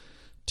after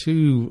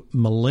 2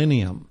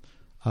 millennia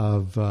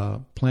of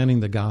planting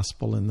the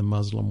gospel in the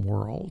Muslim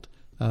world,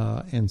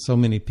 and so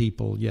many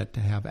people yet to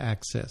have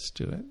access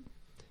to it.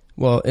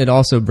 Well, it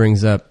also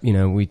brings up,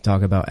 we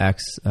talk about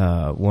Acts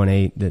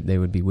 1:8, that they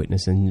would be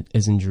witnessing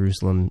as in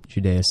Jerusalem,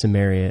 Judea,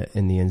 Samaria,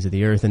 and the ends of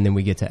the earth. And then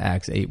we get to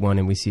Acts 8:1,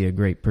 and we see a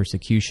great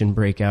persecution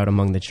break out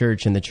among the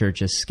church, and the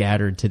church is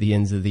scattered to the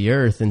ends of the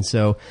earth. And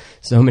so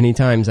many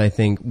times I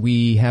think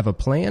we have a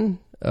plan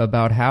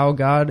about how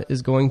God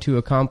is going to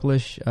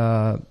accomplish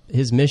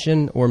his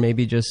mission, or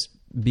maybe just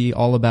be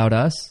all about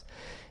us.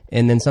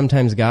 And then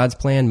sometimes God's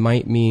plan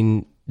might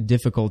mean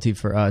difficulty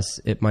for us.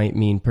 It might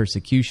mean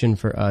persecution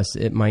for us.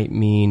 It might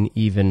mean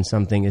even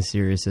something as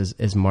serious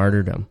as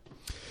martyrdom.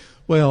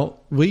 Well,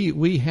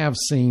 we have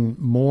seen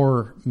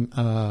more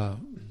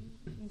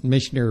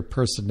missionary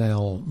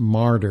personnel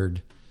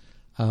martyred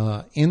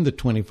in the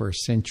 21st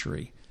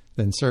century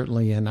than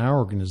certainly in our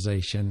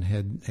organization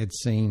had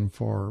seen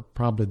for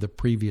probably the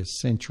previous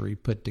century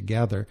put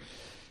together.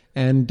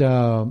 And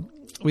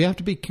we have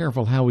to be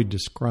careful how we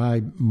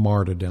describe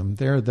martyrdom.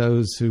 There are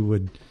those who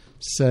would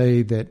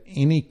say that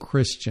any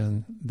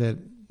Christian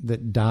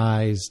that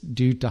dies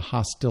due to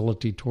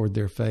hostility toward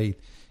their faith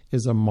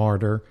is a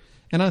martyr,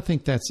 and I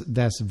think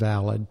that's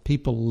valid.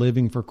 People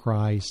living for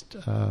Christ,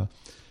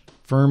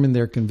 firm in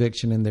their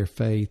conviction in their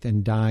faith,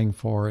 and dying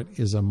for it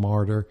is a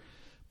martyr.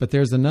 But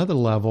there's another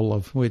level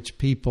of which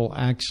people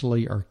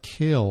actually are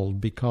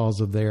killed because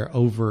of their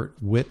overt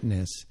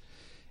witness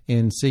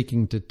in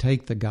seeking to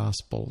take the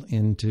gospel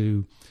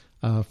into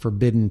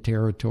forbidden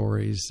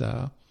territories,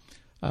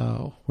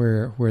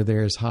 where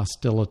there's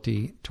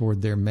hostility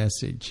toward their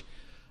message.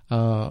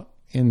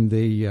 In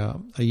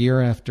a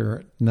year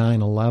after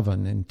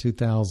 9/11 in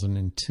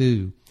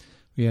 2002,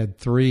 we had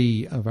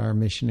 3 of our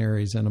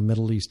missionaries in a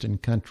Middle Eastern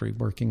country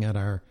working at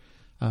our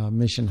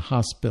mission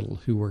hospital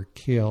who were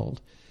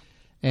killed.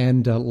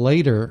 And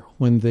later,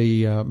 when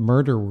the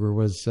murderer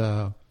was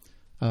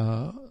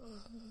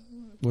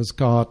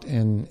caught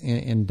and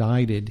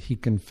indicted, he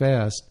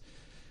confessed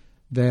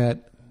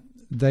that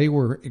they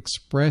were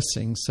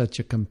expressing such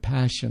a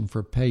compassion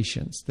for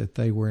patients that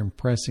they were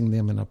impressing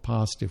them in a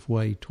positive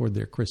way toward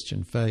their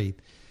Christian faith.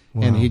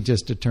 Wow. And he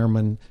just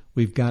determined,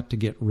 we've got to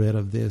get rid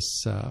of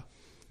this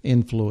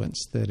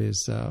influence that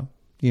is,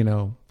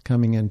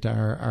 coming into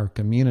our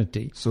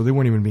community. So they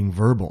weren't even being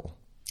verbal.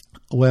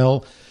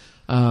 Well,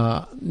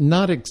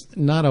 not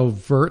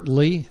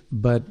overtly,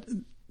 but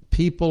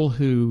people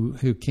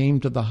who came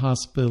to the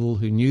hospital,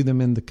 who knew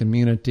them in the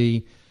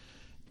community,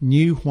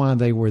 knew why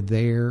they were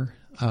there.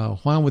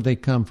 Why would they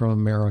come from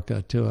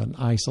America to an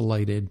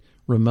isolated,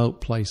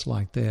 remote place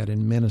like that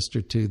and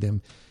minister to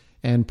them?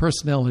 And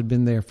personnel had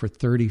been there for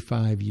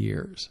 35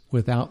 years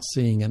without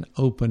seeing an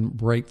open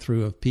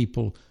breakthrough of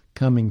people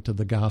coming to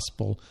the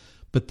gospel.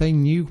 But they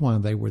knew why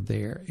they were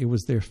there. It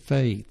was their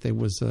faith. It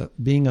was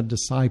being a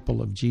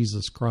disciple of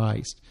Jesus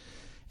Christ.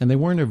 And they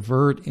weren't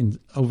overt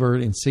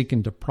in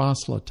seeking to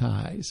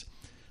proselytize.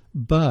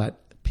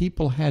 But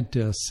people had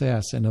to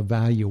assess and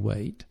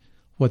evaluate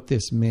what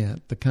this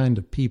meant, the kind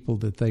of people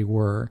that they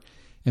were.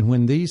 And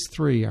when these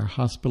three, our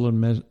hospital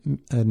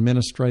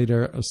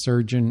administrator, a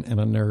surgeon, and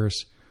a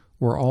nurse,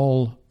 were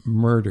all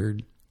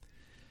murdered,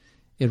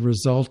 it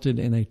resulted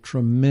in a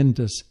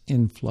tremendous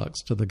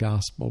influx to the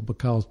gospel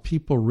because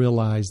people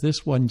realized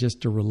this wasn't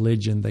just a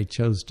religion they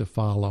chose to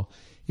follow.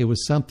 It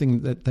was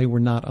something that they were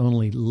not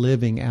only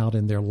living out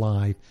in their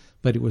life,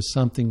 but it was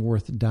something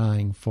worth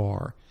dying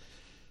for.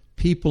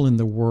 People in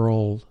the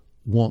world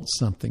want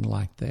something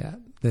like that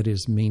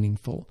is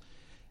meaningful.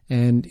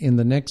 And in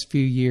the next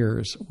few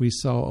years, we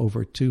saw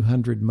over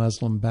 200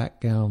 Muslim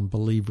background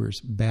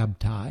believers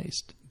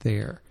baptized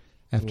there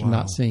after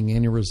not seeing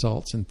any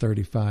results in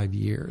 35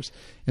 years.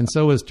 And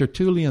so as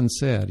Tertullian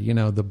said,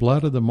 the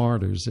blood of the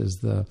martyrs is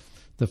the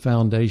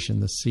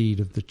foundation, the seed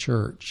of the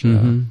church.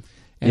 And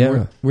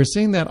we're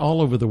seeing that all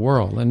over the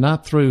world, and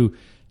not through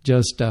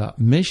just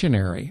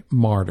missionary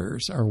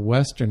martyrs or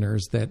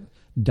Westerners that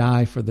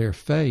die for their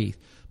faith,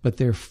 but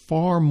there are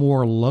far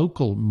more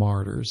local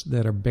martyrs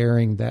that are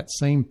bearing that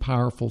same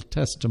powerful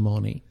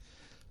testimony.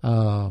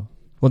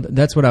 Well,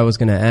 that's what I was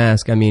going to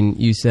ask. I mean,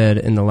 you said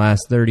in the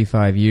last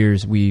 35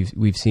 years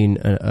we've seen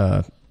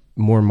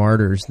more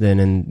martyrs than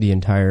in the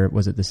entire,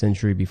 was it the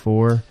century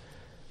before?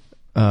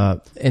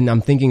 And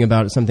I'm thinking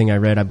about something I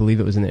read, I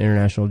believe it was in the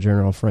International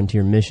Journal of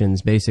Frontier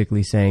Missions,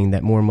 basically saying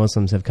that more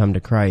Muslims have come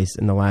to Christ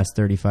in the last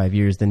 35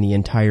 years than the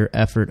entire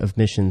effort of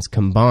missions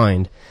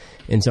combined.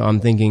 And so I'm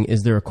thinking,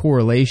 is there a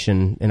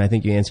correlation, and I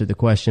think you answered the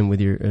question with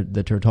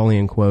the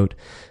Tertullian quote,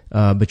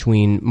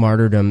 between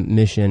martyrdom,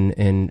 mission,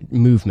 and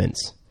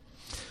movements?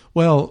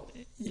 Well,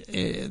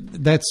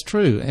 that's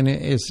true. And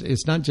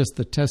it's not just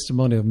the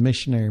testimony of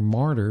missionary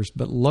martyrs,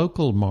 but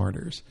local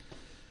martyrs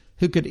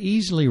who could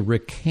easily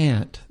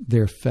recant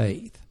their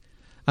faith.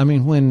 I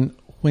mean,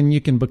 when you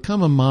can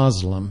become a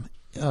Muslim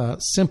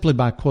simply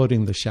by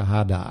quoting the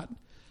Shahadat,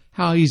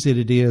 how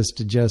easy it is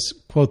to just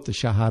quote the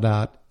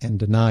Shahadat and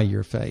deny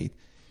your faith.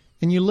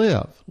 And you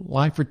live.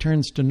 Life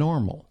returns to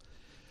normal.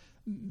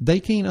 They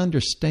can't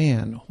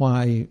understand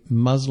why a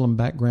Muslim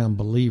background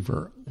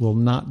believer will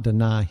not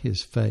deny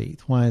his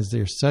faith. Why is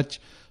there such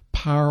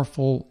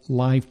powerful,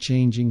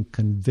 life-changing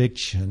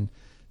conviction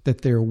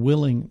that they're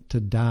willing to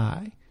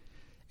die?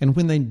 And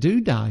when they do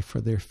die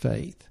for their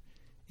faith,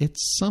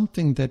 it's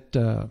something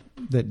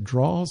that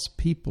draws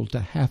people to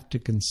have to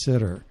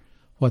consider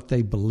what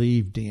they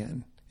believed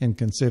in and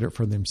consider it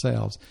for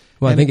themselves.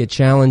 Well, I think it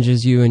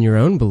challenges you in your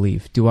own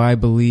belief. Do I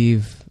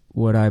believe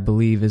what I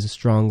believe as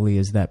strongly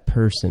as that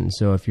person?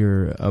 So if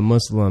you're a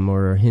Muslim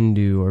or a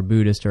Hindu or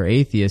Buddhist or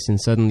atheist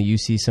and suddenly you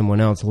see someone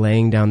else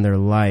laying down their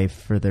life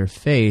for their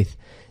faith,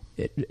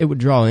 it would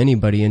draw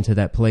anybody into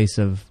that place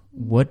of,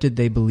 what did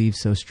they believe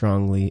so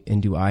strongly,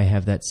 and do I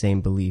have that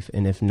same belief?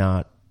 And if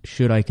not,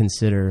 should I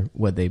consider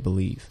what they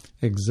believe?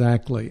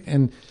 Exactly.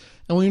 And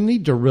we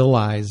need to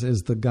realize as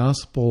the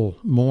gospel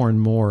more and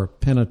more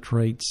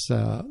penetrates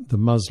the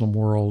Muslim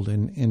world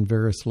in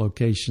various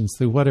locations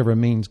through whatever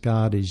means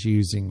God is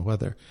using,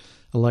 whether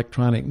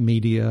electronic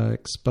media,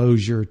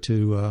 exposure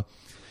to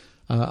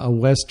a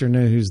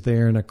Westerner who's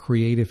there in a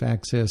creative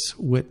access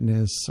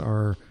witness,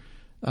 or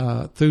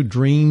through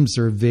dreams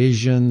or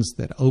visions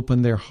that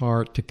open their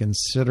heart to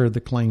consider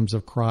the claims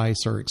of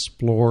Christ or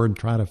explore and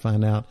try to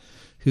find out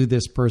who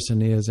this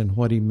person is and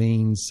what he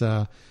means.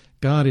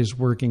 God is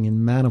working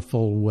in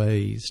manifold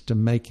ways to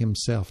make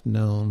himself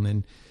known,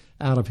 and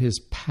out of his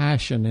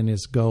passion and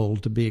his goal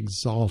to be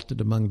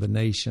exalted among the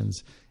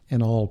nations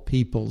and all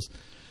peoples.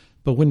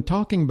 But when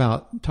talking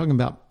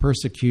about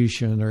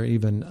persecution or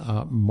even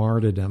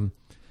martyrdom,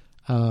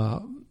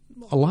 a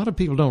lot of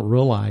people don't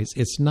realize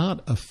it's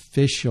not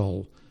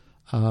official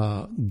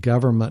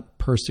government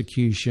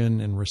persecution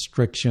and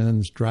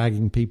restrictions,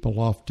 dragging people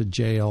off to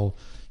jail,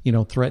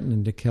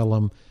 threatening to kill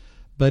them.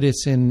 but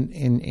it's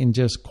in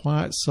just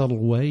quiet,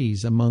 subtle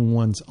ways among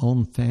one's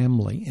own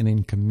family and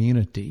in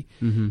community.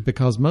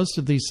 Because most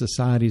of these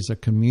societies are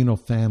communal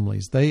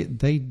families. They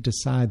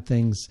decide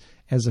things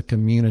as a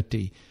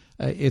community.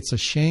 It's a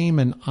shame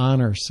and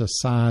honor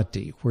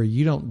society where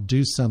you don't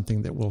do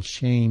something that will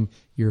shame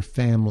your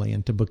family.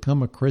 And to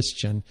become a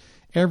Christian,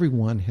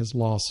 everyone has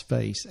lost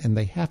face, and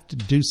they have to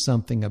do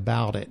something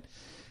about it.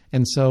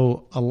 And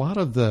so a lot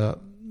of the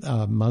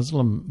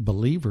Muslim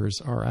believers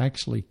are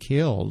actually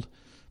killed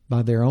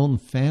by their own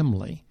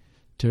family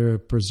to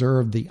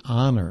preserve the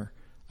honor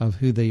of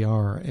who they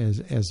are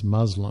as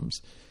Muslims.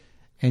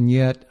 And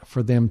yet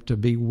for them to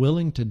be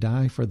willing to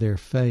die for their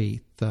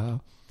faith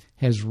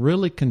has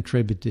really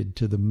contributed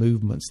to the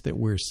movements that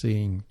we're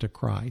seeing to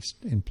Christ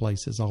in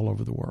places all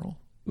over the world.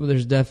 Well,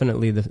 there's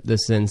definitely the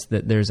sense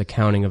that there's a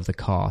counting of the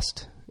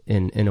cost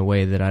in a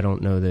way that I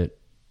don't know that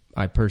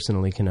I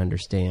personally can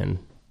understand,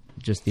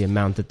 just the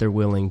amount that they're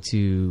willing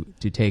to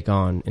take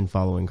on in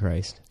following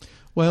Christ.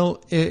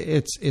 Well,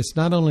 it's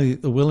not only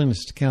the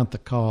willingness to count the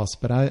cost,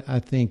 but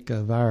I think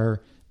of our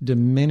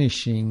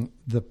diminishing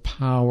the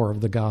power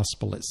of the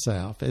gospel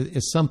itself.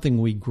 It's something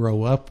we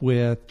grow up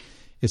with.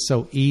 It's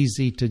so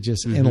easy to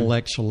just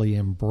intellectually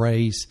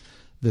embrace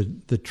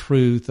the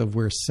truth of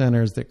we're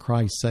sinners, that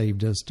Christ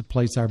saved us, to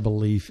place our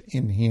belief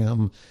in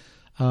Him.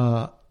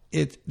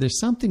 There's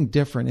something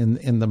different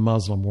in the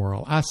Muslim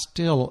world. I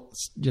still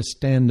just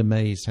stand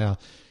amazed how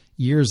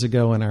years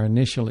ago in our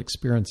initial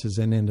experiences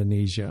in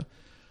Indonesia,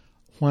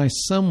 why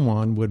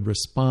someone would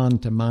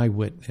respond to my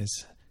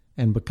witness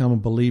and become a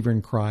believer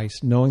in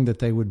Christ, knowing that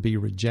they would be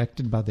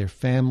rejected by their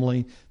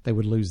family, they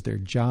would lose their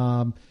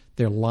job,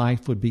 their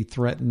life would be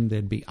threatened,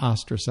 they'd be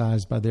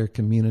ostracized by their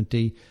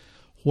community.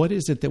 What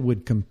is it that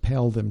would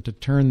compel them to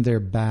turn their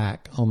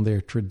back on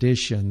their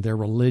tradition, their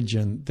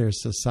religion, their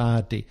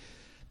society?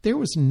 There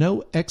was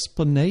no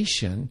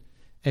explanation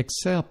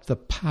except the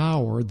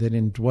power that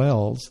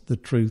indwells the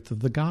truth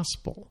of the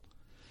gospel.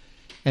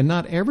 And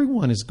not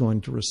everyone is going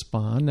to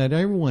respond. Not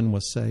everyone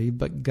was saved,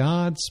 but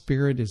God's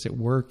Spirit is at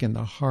work in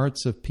the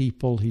hearts of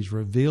people. He's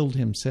revealed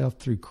Himself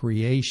through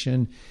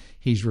creation.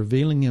 He's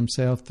revealing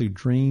Himself through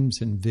dreams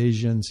and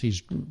visions.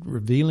 He's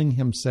revealing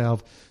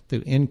Himself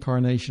through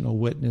incarnational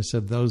witness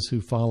of those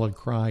who followed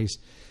Christ.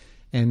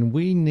 And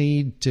we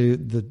need to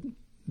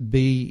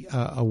be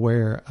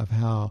aware of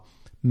how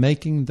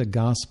making the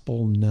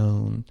gospel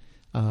known,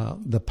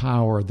 the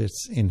power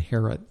that's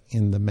inherent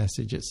in the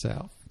message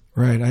itself.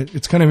 Right.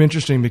 It's kind of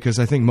interesting because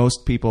I think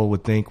most people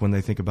would think, when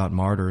they think about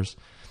martyrs,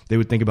 they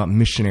would think about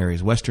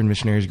missionaries, Western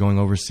missionaries going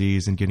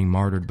overseas and getting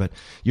martyred. But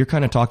you're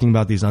kind of talking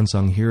about these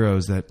unsung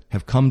heroes that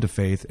have come to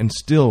faith and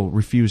still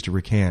refuse to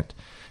recant.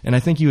 And I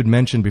think you had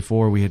mentioned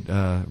before we had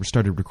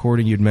started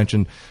recording, you'd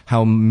mentioned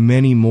how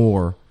many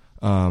more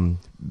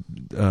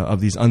of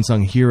these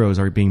unsung heroes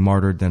are being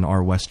martyred than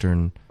are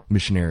Western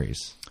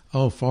missionaries.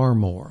 Oh, far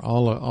more.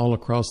 All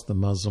across the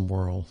Muslim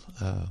world,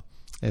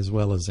 as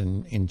well as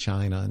in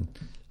China and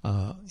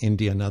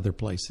India and other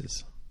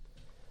places.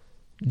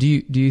 Do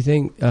you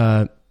think,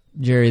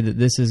 Jerry, that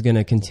this is going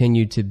to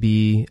continue to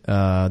be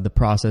the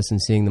process in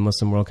seeing the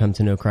Muslim world come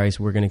to know Christ?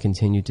 We're going to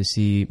continue to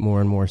see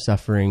more and more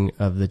suffering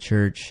of the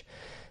church.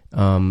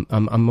 I'm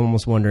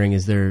almost wondering,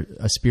 is there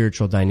a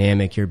spiritual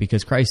dynamic here?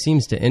 Because Christ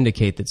seems to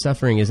indicate that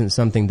suffering isn't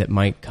something that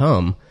might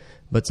come,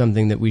 but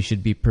something that we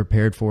should be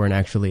prepared for and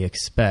actually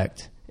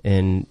expect.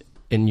 And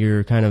in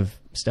your kind of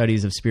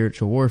studies of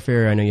spiritual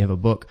warfare, I know you have a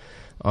book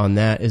on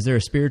that. Is there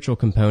a spiritual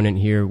component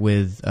here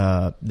with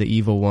the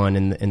evil one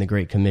and the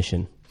Great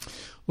Commission?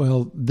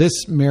 Well,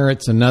 this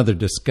merits another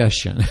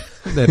discussion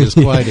that is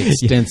quite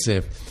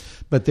extensive.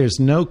 But there's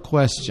no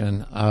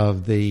question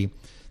of the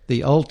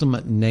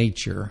ultimate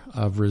nature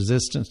of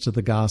resistance to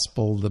the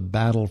gospel. The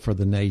battle for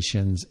the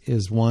nations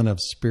is one of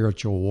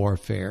spiritual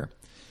warfare.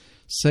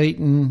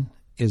 Satan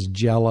is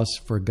jealous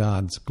for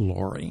God's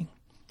glory.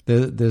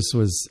 This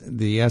was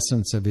the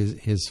essence of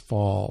his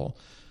fall.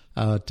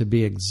 To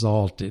be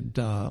exalted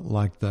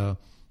like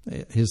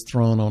his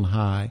throne on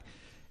high.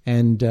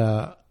 And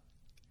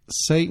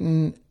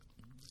Satan,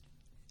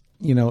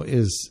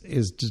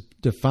 is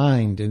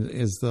defined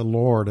as the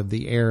Lord of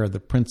the air, the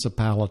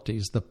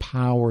principalities, the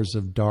powers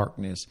of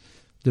darkness,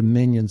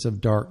 dominions of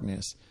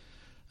darkness.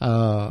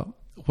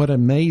 What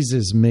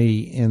amazes me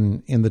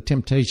in the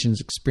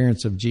temptations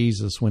experience of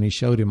Jesus, when He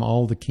showed him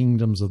all the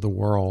kingdoms of the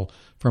world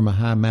from a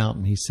high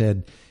mountain, He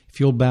said, if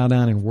you'll bow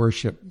down and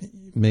worship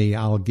me,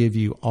 I'll give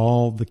you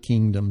all the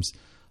kingdoms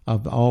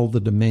of all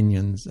the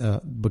dominions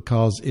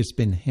because it's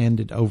been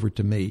handed over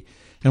to me.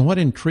 And what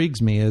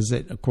intrigues me is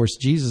that, of course,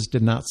 Jesus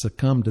did not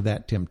succumb to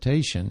that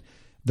temptation,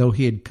 though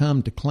He had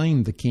come to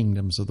claim the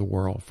kingdoms of the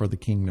world for the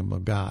kingdom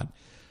of God.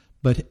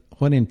 But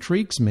what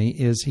intrigues me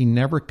is He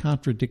never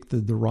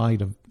contradicted the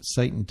right of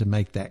Satan to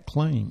make that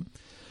claim.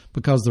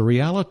 Because the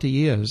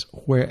reality is,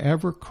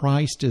 wherever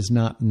Christ is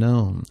not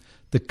known,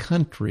 the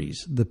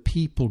countries, the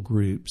people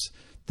groups,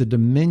 the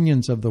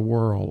dominions of the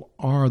world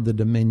are the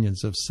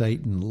dominions of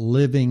Satan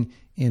living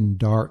in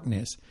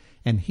darkness.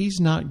 And he's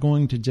not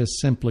going to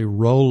just simply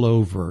roll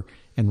over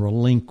and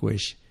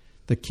relinquish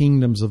the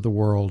kingdoms of the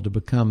world to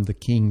become the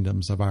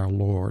kingdoms of our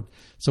Lord.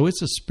 So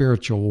it's a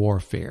spiritual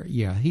warfare.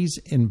 Yeah, he's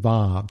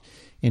involved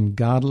in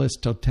godless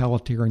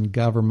totalitarian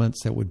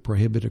governments that would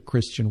prohibit a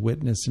Christian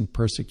witness and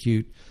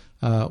persecute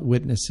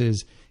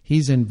witnesses.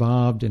 He's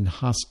involved in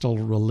hostile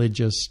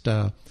religious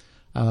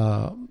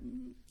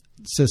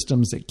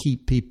systems that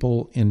keep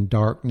people in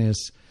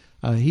darkness.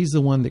 He's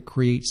the one that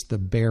creates the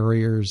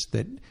barriers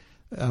that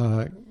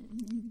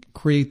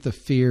create the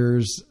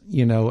fears,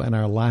 and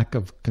our lack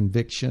of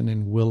conviction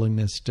and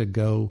willingness to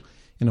go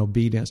in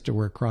obedience to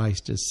where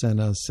Christ has sent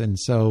us. And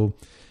so,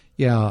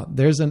 yeah,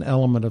 there's an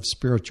element of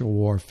spiritual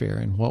warfare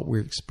in what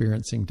we're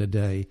experiencing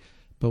today,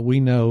 but we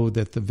know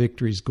that the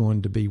victory is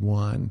going to be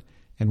won,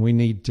 and we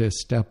need to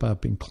step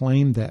up and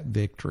claim that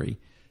victory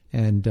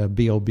and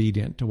be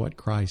obedient to what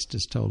Christ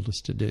has told us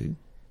to do.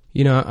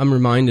 I'm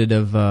reminded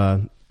of,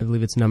 I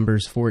believe it's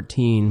Numbers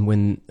 14,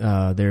 when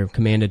they're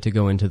commanded to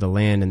go into the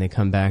land and they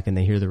come back and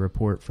they hear the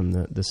report from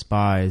the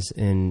spies,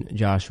 and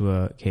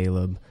Joshua,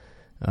 Caleb,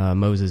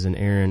 Moses, and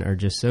Aaron are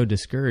just so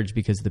discouraged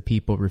because the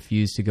people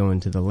refuse to go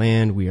into the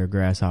land. We are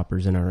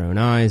grasshoppers in our own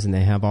eyes, and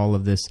they have all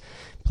of this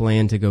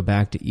plan to go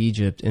back to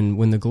Egypt. And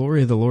when the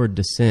glory of the Lord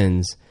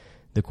descends,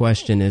 the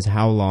question is,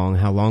 how long?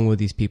 How long will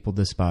these people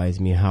despise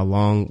me? How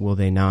long will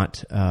they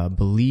not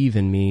believe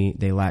in me?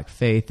 They lack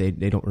faith. They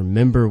don't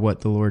remember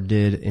what the Lord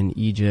did in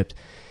Egypt.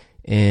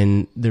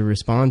 And the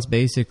response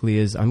basically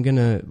is, I'm going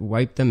to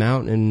wipe them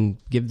out and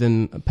give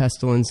them a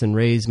pestilence and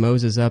raise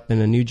Moses up in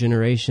a new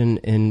generation.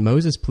 And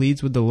Moses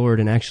pleads with the Lord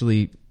and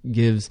actually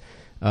gives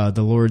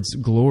the Lord's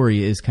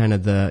glory is kind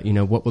of the,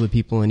 what will the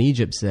people in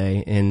Egypt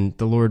say? And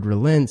the Lord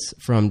relents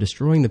from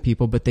destroying the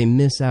people, but they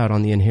miss out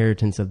on the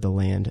inheritance of the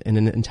land. And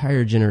an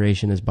entire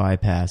generation is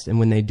bypassed. And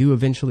when they do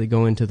eventually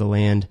go into the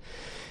land,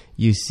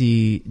 you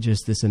see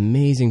just this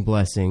amazing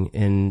blessing,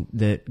 and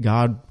that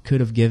God could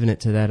have given it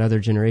to that other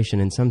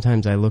generation. And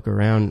sometimes I look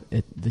around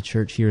at the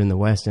church here in the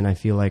West and I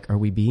feel like, are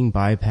we being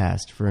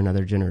bypassed for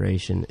another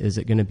generation? Is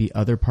it going to be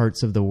other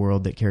parts of the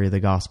world that carry the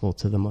gospel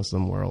to the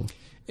Muslim world?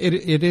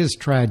 It is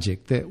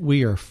tragic that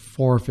we are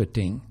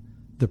forfeiting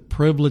the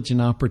privilege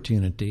and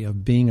opportunity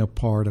of being a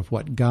part of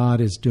what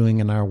God is doing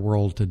in our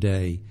world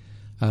today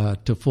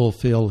to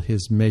fulfill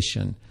His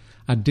mission.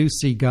 I do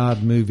see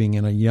God moving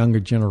in a younger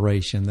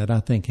generation that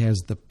I think has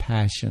the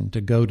passion to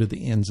go to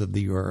the ends of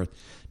the earth,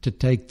 to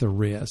take the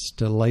risk,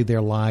 to lay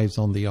their lives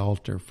on the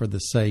altar for the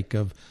sake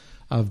of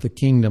the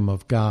kingdom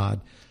of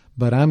God.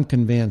 But I'm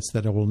convinced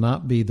that it will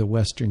not be the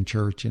Western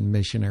church and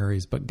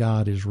missionaries, but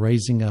God is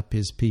raising up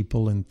His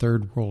people in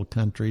third world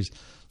countries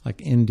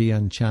like India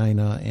and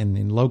China, and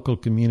in local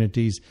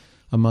communities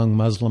among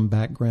Muslim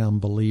background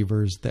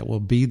believers that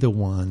will be the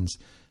ones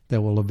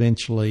that will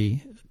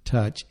eventually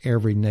touch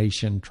every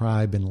nation,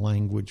 tribe, and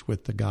language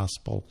with the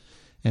gospel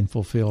and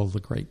fulfill the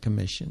Great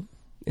Commission.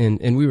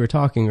 And we were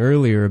talking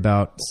earlier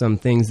about some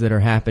things that are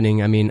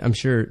happening. I mean, I'm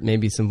sure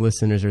maybe some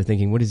listeners are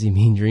thinking, what does he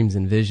mean, dreams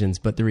and visions?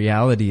 But the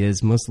reality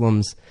is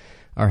Muslims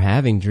are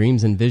having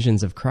dreams and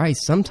visions of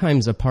Christ,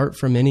 sometimes apart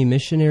from any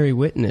missionary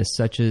witness,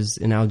 such as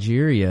in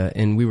Algeria.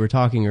 And we were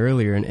talking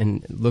earlier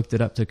and looked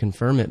it up to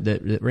confirm it,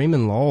 that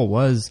Raymond Lull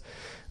was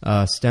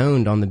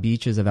stoned on the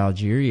beaches of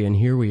Algeria. And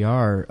here we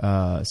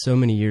are so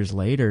many years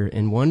later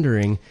and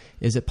wondering,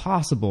 is it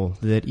possible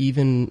that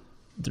even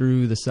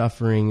through the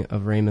suffering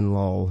of Raymond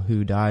Lull,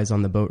 who dies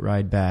on the boat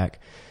ride back,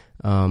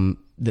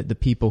 that the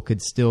people could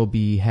still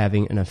be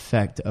having an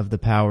effect of the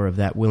power of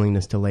that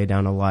willingness to lay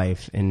down a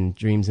life, and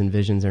dreams and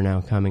visions are now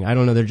coming. I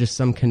don't know, there's just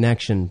some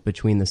connection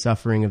between the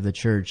suffering of the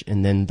church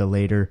and then the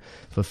later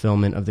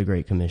fulfillment of the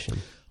Great Commission.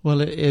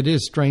 Well, it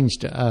is strange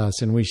to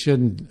us, and we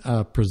shouldn't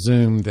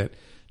presume that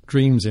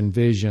dreams and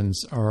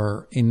visions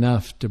are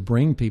enough to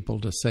bring people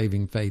to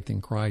saving faith in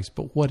Christ.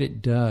 But what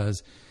it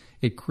does,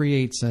 it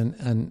creates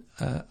an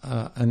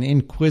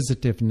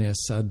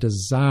inquisitiveness, a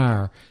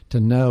desire to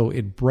know.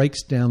 It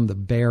breaks down the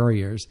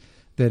barriers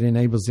that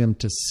enables them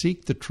to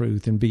seek the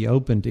truth and be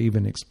open to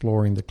even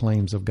exploring the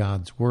claims of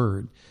God's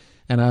Word.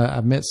 And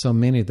I've met so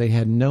many, they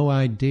had no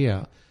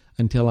idea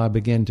until I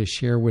began to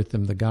share with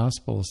them the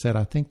gospel. I said,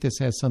 I think this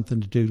has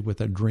something to do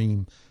with a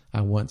dream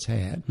I once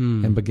had,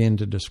 and began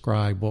to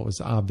describe what was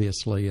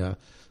obviously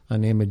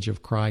an image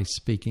of Christ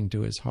speaking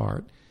to his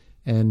heart.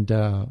 And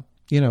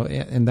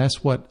and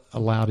that's what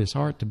allowed his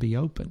heart to be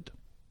opened.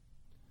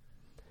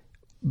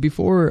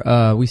 Before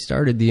we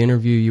started the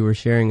interview, you were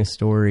sharing a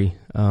story.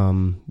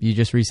 You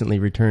just recently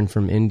returned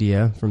from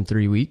India from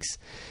 3 weeks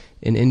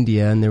in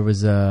India, and there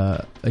was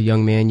a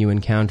young man you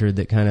encountered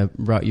that kind of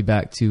brought you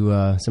back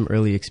to some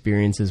early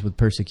experiences with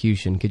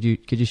persecution. Could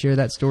you share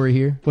that story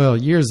here? Well,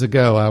 years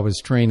ago, I was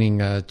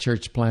training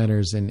church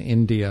planters in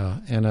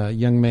India, and a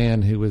young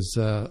man who was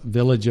a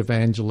village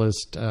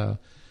evangelist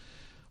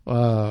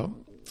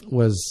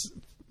was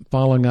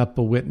following up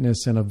a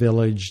witness in a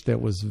village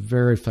that was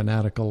very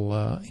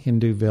fanatical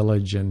Hindu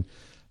village, and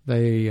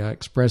they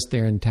expressed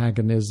their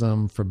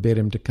antagonism, forbid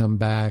him to come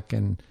back,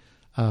 and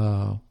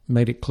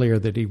made it clear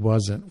that he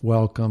wasn't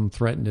welcome,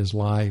 threatened his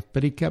life,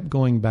 but he kept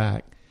going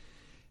back.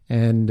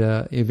 And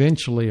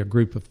eventually a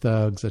group of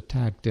thugs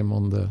attacked him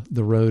on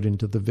the road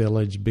into the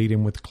village, beat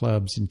him with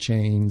clubs and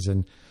chains.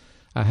 And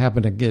I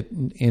happened to get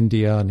in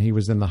India, and he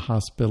was in the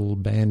hospital,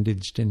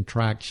 bandaged in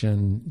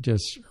traction,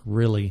 just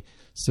really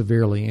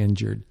severely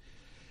injured.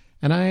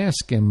 And I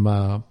asked him,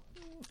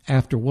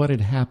 after what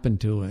had happened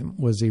to him,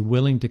 was he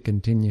willing to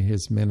continue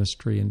his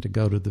ministry and to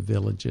go to the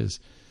villages?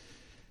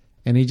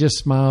 And he just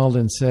smiled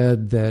and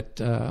said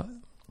that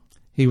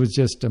he was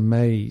just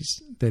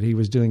amazed that he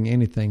was doing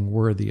anything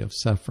worthy of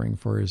suffering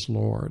for his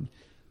Lord,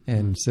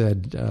 and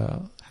said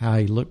how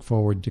he looked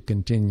forward to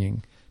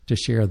continuing to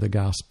share the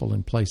gospel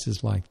in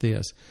places like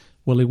this.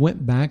 Well, he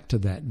went back to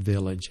that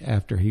village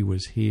after he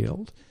was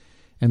healed,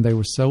 and they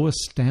were so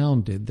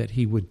astounded that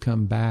he would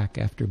come back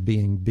after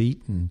being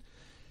beaten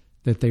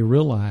that they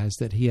realized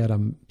that he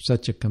had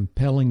such a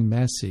compelling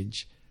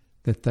message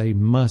that they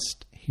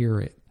must hear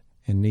it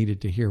and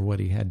needed to hear what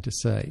he had to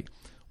say.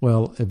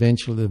 Well,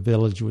 eventually the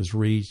village was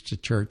reached, a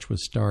church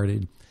was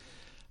started.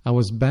 I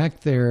was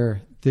back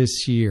there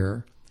this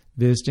year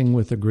visiting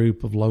with a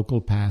group of local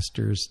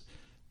pastors.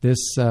 This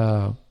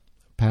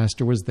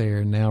pastor was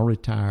there, now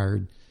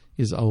retired,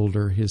 is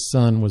older. His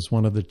son was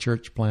one of the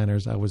church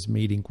planters I was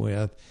meeting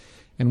with,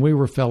 and we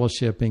were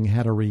fellowshipping,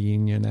 had a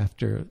reunion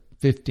after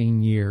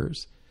 15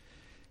 years.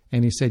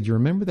 And he said, "You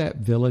remember that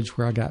village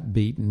where I got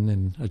beaten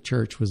and a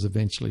church was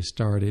eventually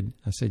started?"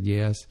 I said,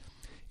 "Yes."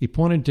 He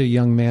pointed to a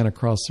young man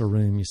across the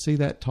room. "You see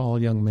that tall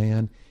young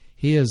man?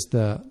 He is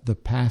the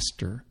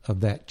pastor of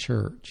that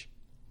church."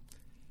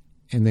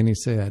 And then he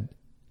said,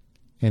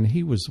 "And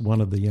he was one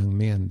of the young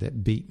men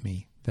that beat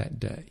me that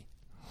day."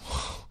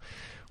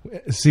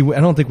 See,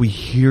 I don't think we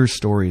hear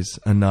stories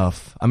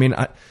enough. I mean,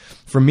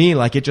 for me,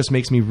 like, it just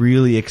makes me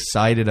really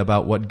excited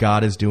about what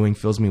God is doing,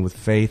 fills me with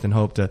faith and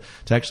hope to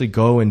actually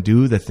go and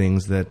do the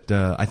things that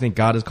I think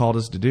God has called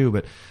us to do.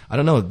 But I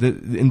don't know,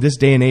 in this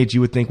day and age,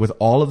 you would think with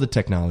all of the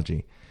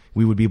technology,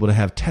 we would be able to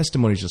have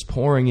testimonies just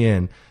pouring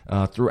in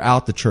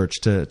throughout the church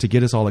to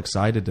get us all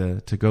excited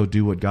to go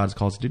do what God's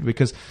called us to do.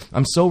 Because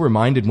I'm so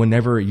reminded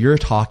whenever you're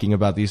talking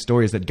about these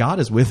stories that God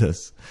is with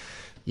us.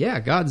 Yeah,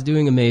 God's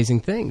doing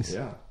amazing things.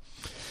 Yeah.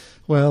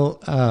 Well,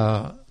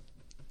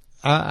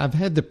 I've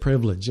had the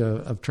privilege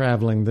of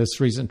traveling this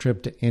recent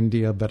trip to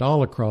India, but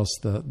all across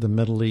the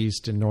Middle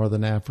East and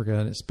Northern Africa,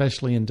 and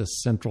especially into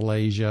Central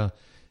Asia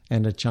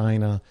and to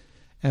China.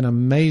 And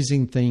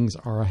amazing things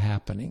are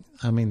happening.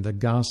 I mean, the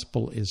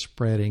gospel is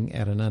spreading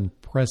at an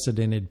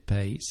unprecedented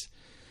pace.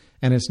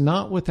 And it's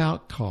not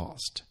without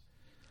cost,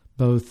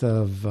 both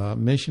of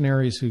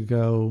missionaries who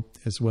go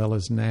as well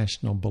as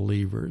national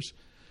believers.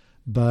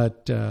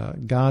 But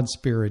God's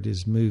Spirit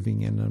is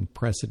moving in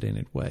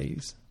unprecedented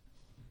ways.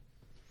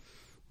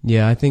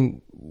 Yeah, I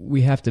think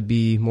we have to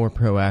be more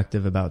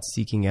proactive about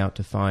seeking out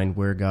to find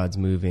where God's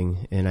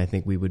moving, and I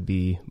think we would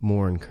be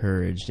more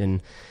encouraged.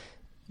 And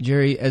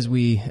Jerry, as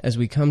we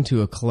come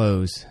to a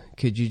close,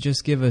 could you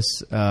just give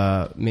us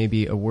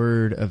maybe a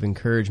word of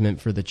encouragement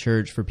for the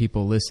church, for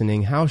people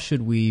listening? How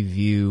should we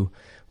view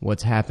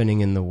what's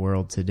happening in the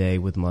world today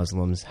with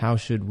Muslims? How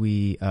should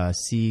we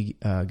see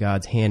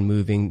God's hand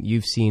moving?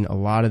 You've seen a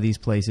lot of these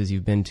places.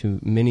 You've been to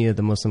many of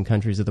the Muslim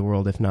countries of the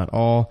world, if not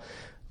all.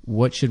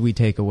 What should we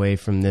take away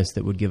from this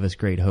that would give us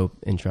great hope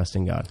in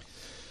trusting God?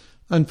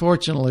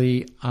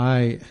 Unfortunately,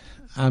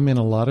 I'm in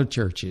a lot of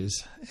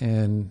churches,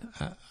 and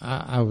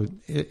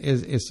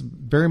it's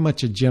very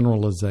much a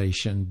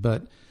generalization,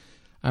 but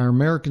our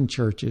American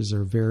churches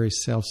are very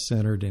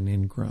self-centered and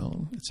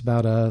ingrown. It's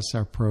about us,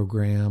 our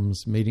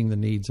programs, meeting the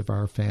needs of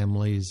our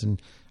families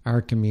and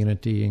our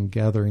community, and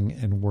gathering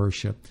and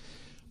worship.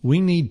 We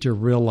need to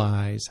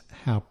realize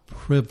how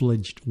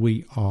privileged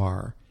we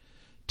are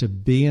to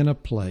be in a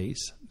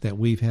place that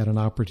we've had an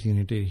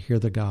opportunity to hear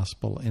the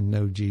gospel and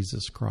know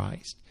Jesus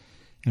Christ.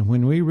 And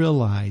when we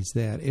realize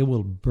that, it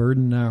will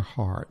burden our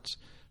hearts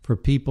for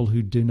people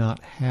who do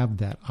not have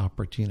that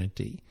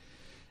opportunity.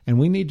 And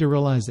we need to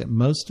realize that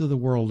most of the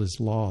world is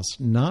lost,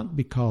 not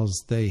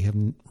because they have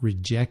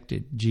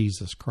rejected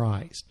Jesus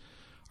Christ,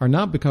 or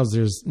not because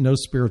there's no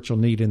spiritual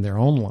need in their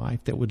own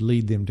life that would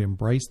lead them to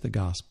embrace the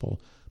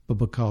gospel, but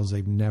because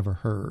they've never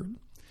heard.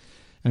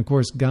 And of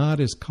course,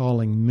 God is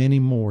calling many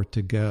more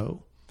to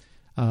go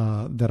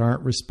that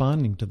aren't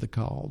responding to the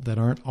call, that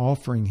aren't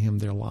offering Him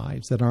their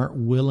lives, that aren't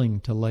willing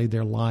to lay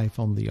their life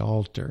on the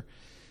altar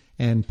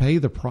and pay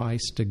the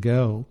price to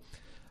go,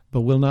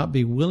 but will not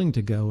be willing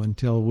to go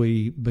until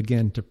we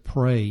begin to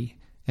pray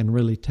and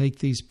really take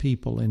these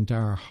people into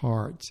our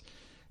hearts.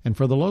 And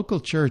for the local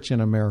church in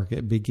America,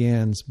 it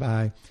begins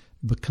by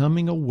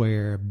becoming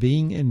aware,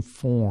 being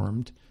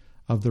informed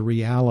of the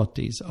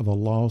realities of a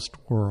lost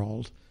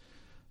world,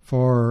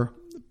 for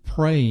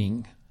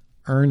praying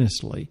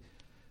earnestly,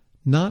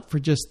 not for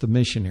just the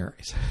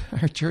missionaries.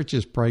 Our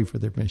churches pray for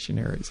their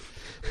missionaries,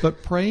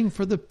 but praying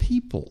for the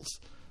peoples,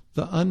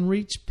 the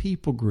unreached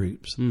people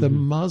groups, the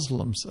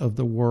Muslims of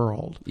the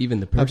world. Even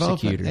the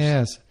persecutors. I've often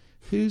asked,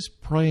 who's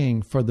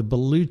praying for the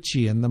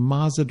Baluchi and the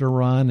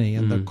Mazandarani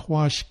and the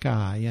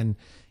Qashqai and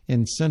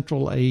in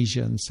Central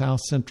Asia and South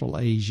Central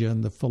Asia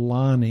and the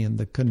Fulani and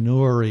the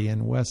Kanuri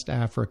in West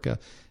Africa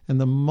and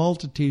the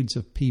multitudes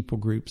of people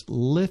groups,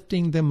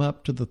 lifting them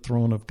up to the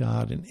throne of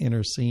God and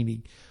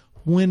interceding.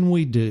 When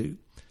we do,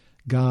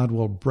 God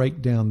will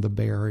break down the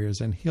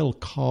barriers and He'll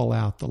call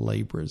out the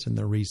laborers and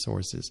the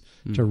resources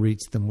to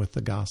reach them with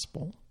the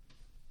gospel.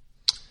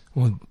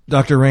 Well,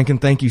 Dr. Rankin,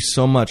 thank you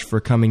so much for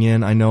coming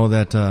in. I know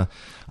that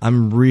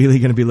I'm really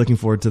going to be looking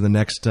forward to the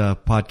next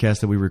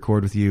podcast that we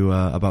record with you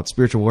about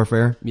spiritual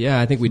warfare.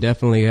 Yeah, I think we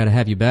definitely got to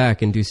have you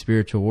back and do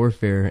spiritual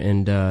warfare.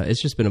 And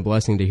it's just been a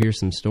blessing to hear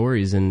some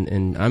stories,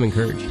 and I'm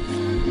encouraged.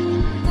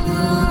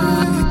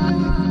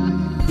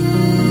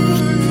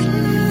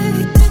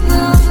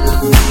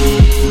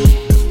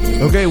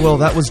 Okay, well,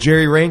 that was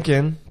Jerry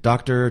Rankin,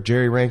 Dr.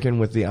 Jerry Rankin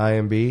with the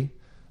IMB,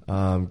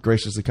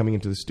 graciously coming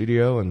into the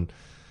studio and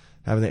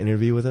having that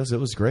interview with us. It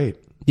was great.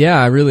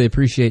 Yeah, I really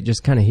appreciate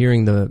just kind of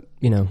hearing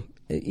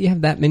you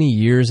have that many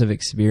years of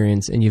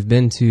experience, and you've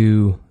been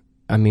to,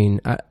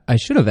 I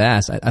should have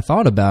asked. I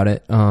thought about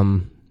it,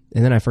 and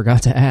then I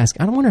forgot to ask.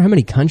 I don't wonder how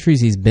many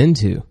countries he's been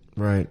to.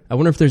 Right. I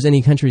wonder if there's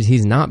any countries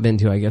he's not been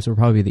to, I guess would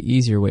probably be the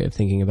easier way of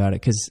thinking about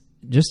it, because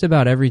just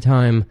about every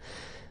time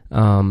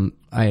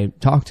I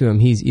talk to him,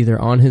 he's either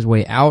on his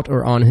way out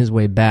or on his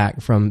way back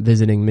from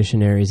visiting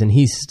missionaries, and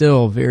he's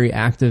still very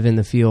active in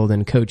the field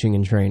and coaching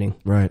and training.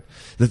 Right.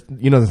 The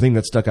thing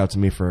that stuck out to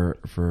me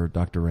for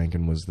Dr.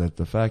 Rankin was that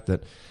the fact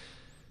that,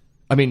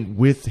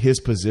 with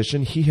his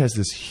position, he has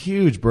this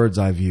huge bird's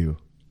eye view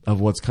of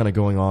what's kind of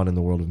going on in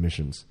the world of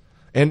missions.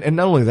 And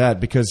not only that,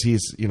 because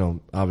he's,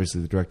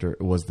 obviously the director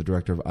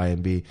of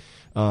IMB,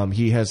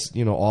 he has,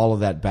 all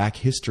of that back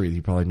history that he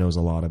probably knows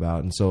a lot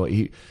about. And so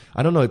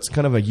I don't know, it's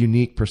kind of a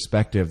unique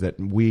perspective that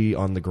we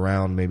on the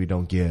ground maybe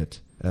don't get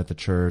at the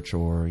church,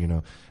 or,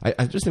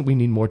 I just think we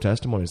need more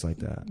testimonies like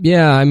that.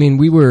 Yeah.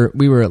 We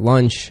were at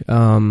lunch,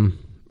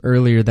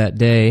 earlier that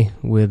day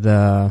with,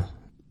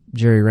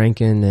 Jerry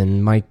Rankin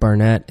and Mike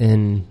Barnett,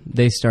 and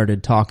they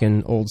started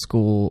talking old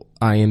school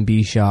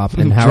IMB shop,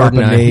 and Howard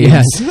and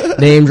I,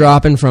 name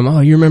dropping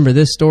from, you remember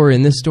this story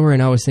and this story,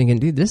 and I was thinking,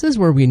 dude, this is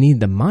where we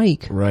need the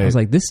mic. Right. I was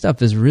like, this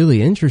stuff is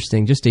really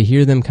interesting, just to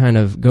hear them kind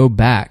of go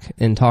back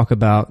and talk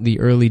about the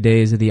early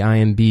days of the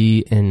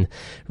IMB and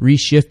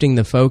reshifting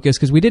the focus,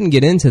 because we didn't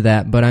get into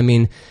that, but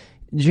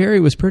Jerry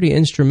was pretty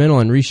instrumental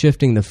in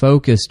reshifting the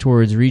focus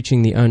towards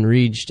reaching the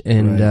unreached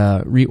and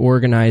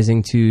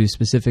reorganizing to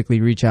specifically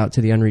reach out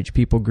to the unreached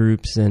people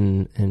groups,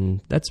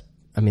 and that's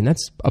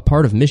a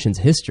part of missions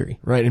history.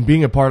 Right, and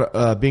being a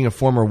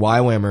former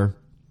YWAMer,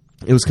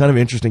 it was kind of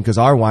interesting because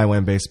our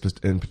YWAM base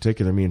in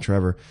particular, me and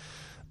Trevor,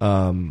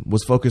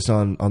 was focused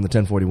on the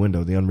 1040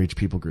 window, the unreached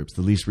people groups,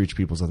 the least reached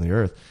peoples on the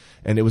earth,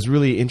 and it was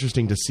really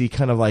interesting to see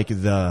kind of like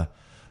the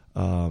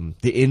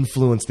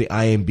influence the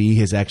IMB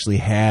has actually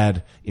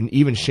had in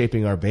even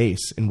shaping our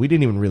base, and we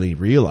didn't even really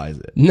realize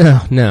it.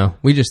 No,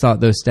 we just thought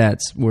those stats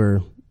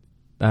were,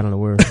 I don't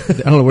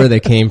know where they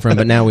came from,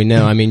 but now we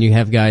know. You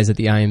have guys at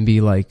the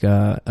IMB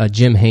like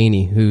Jim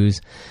Haney,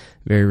 who's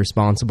very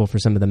responsible for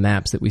some of the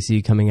maps that we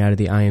see coming out of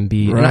the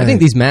IMB, right. And I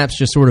think these maps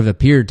just sort of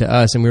appeared to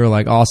us, and we were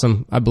like,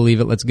 awesome, I believe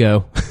it, let's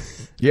go.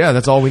 Yeah,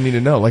 that's all we need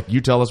to know. Like,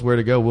 you tell us where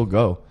to go, we'll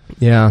go.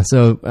 Yeah,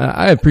 so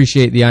I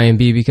appreciate the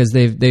IMB because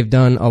they've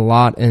done a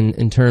lot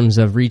in terms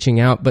of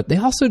reaching out, but they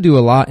also do a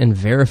lot in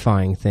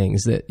verifying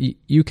things that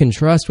you can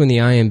trust when the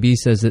IMB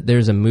says that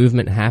there's a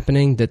movement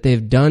happening, that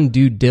they've done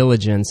due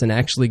diligence and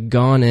actually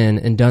gone in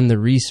and done the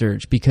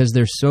research, because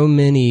there's so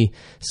many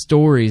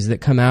stories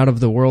that come out of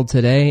the world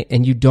today,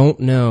 and you don't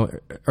know,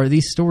 are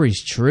these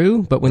stories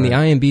true? But when the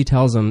IMB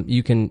tells them,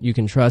 you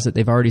can trust that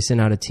they've already sent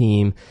out a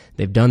team,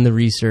 they've done the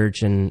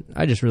research, and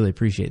I just really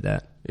appreciate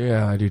that.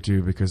 Yeah, I do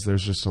too, because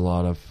there's just a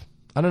lot of,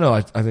 I don't know,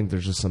 I think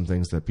there's just some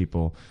things that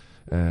people,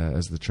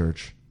 as the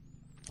church,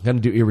 kind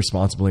of do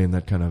irresponsibly, and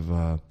that kind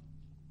of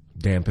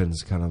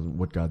dampens kind of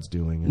what God's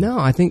doing. No,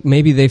 I think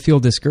maybe they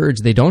feel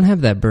discouraged. They don't have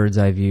that bird's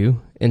eye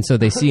view, and so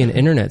they see an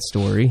internet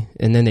story,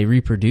 and then they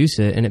reproduce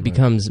it, and it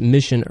becomes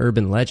mission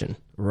urban legend.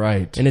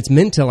 Right. And it's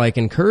meant to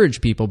encourage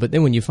people, but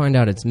then when you find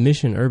out it's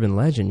mission urban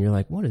legend, you're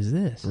like, what is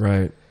this?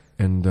 Right.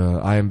 And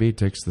IMB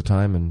takes the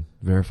time and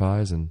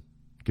verifies and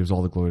gives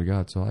all the glory to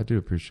God. So I do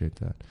appreciate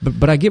that.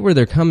 But I get where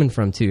they're coming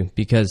from too,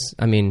 because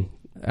I don't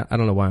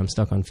know why I'm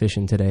stuck on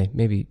fishing today.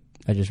 Maybe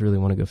I just really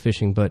want to go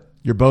fishing, but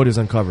your boat is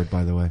uncovered,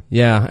 by the way.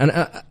 Yeah. And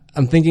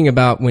I'm thinking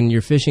about when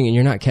you're fishing and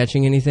you're not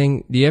catching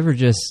anything, do you ever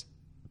just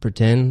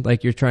pretend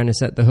like you're trying to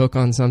set the hook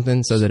on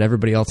something so that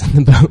everybody else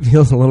on the boat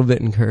feels a little bit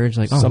encouraged?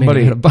 Like,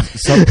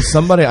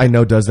 somebody I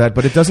know does that,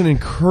 but it doesn't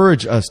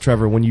encourage us,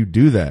 Trevor, when you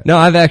do that. No,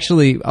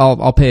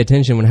 I'll pay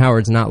attention when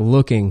Howard's not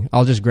looking.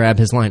 I'll just grab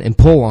his line and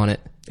pull on it.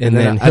 And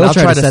then and he'll I'll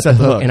try to set the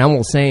hook, and I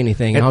won't say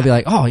anything, and I'll be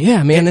like, "Oh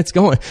yeah, man, it's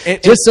going,"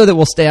 just so that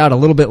we'll stay out a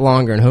little bit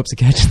longer in hopes of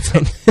catching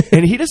something.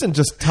 And he doesn't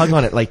just tug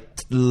on it like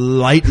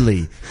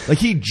lightly, like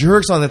he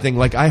jerks on the thing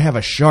like I have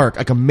a shark,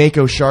 like a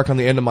mako shark on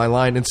the end of my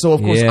line, and so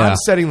of course I'm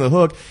setting the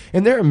hook.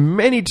 And there are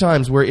many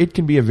times where it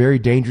can be a very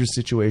dangerous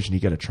situation.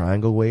 You got a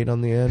triangle weight on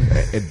the end,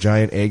 a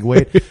giant egg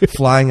weight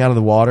flying out of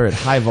the water at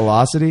high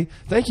velocity.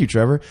 Thank you,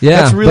 Trevor.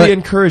 Yeah, that's really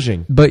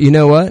encouraging. But you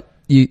know what?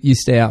 You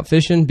stay out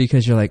fishing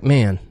because you're like,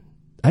 man,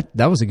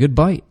 that was a good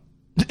bite.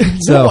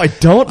 No, I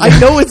don't. I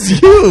know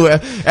it's you.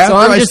 After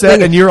I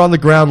said, and you're on the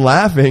ground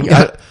laughing.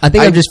 I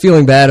think I'm just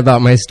feeling bad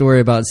about my story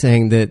about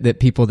saying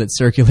that people that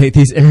circulate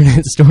these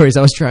internet stories.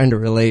 I was trying to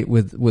relate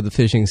with the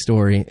fishing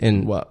story,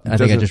 and I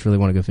think I just really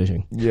want to go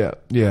fishing. Yeah.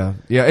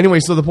 Anyway,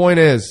 so the point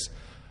is,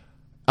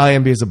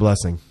 IMB is a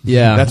blessing.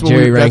 Yeah, that's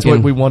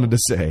what we wanted to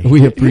say.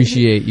 We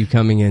appreciate you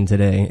coming in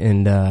today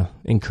and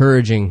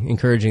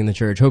encouraging the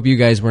church. Hope you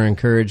guys were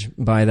encouraged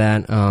by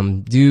that.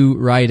 Do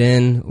write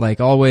in,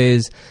 like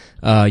always.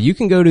 You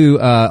can go to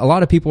a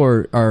lot of people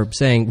are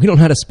saying we don't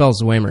know how to spell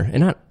Zwemmer,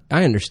 and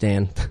I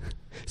understand.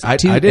 I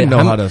didn't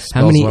know how to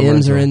spell how many Zwemmer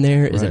M's are in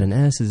there? Is it an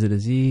S? Is it a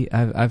Z?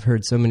 I've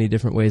heard so many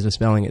different ways of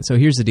spelling it. So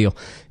here's the deal: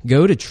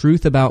 go to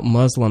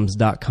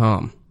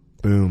truthaboutmuslims.com.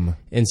 Boom.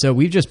 And so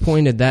we've just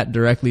pointed that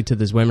directly to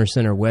the Zwemmer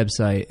Center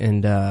website,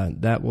 and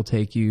that will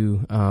take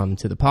you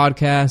to the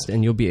podcast,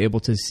 and you'll be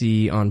able to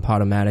see on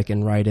Podomatic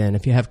and write in.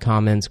 If you have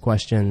comments,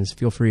 questions,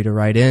 feel free to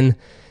write in,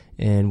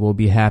 and we'll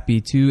be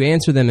happy to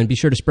answer them, and be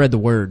sure to spread the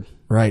word.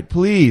 Right,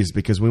 please,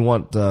 because we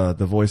want the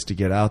voice to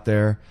get out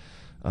there.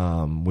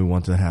 We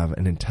want to have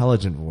an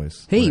intelligent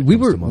voice. Hey, we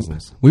were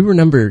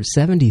number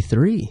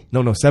 73.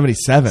 No,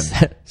 77.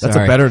 That's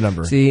a better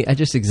number. See, I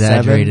just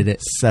exaggerated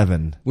it.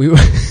 7. We were.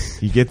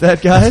 You get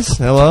that, guys?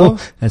 Hello?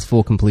 That's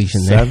full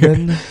completion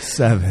there.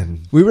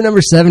 7. We were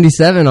number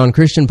 77 on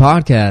Christian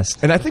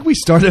Podcast. And I think we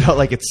started out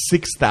like at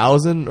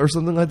 6,000 or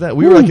something like that.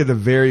 We were like at the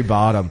very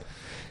bottom.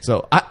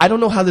 So I don't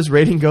know how this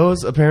rating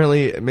goes.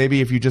 Apparently,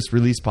 maybe if you just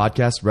release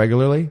podcasts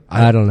regularly.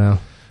 I don't know.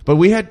 But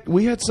we had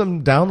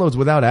some downloads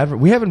without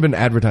we haven't been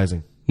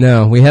advertising.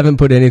 No, we haven't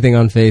put anything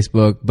on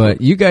Facebook, but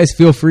you guys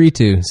feel free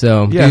to.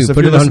 So put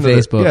it on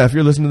Facebook. If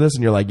you're listening to this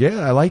and you're like, yeah,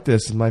 I like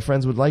this, and my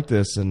friends would like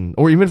this,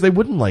 or even if they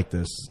wouldn't like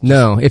this.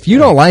 No, if you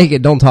don't like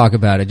it, don't talk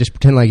about it. Just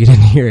pretend like you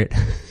didn't hear it.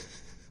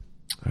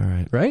 All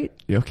right. Right?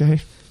 You okay?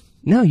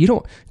 No, you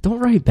don't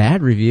write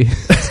bad reviews.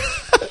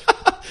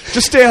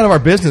 Just stay out of our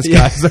business,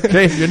 guys,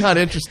 okay? If you're not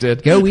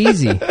interested. Go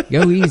easy.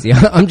 Go easy.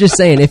 I'm just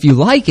saying, if you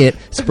like it,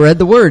 spread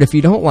the word. If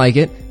you don't like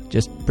it,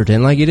 just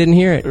pretend like you didn't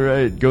hear it.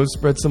 Right. Go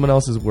spread someone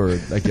else's word,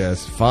 I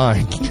guess.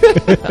 Fine.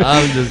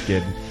 I'm just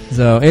kidding.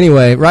 So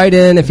anyway, write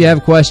in if you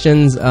have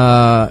questions,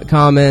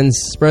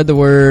 comments, spread the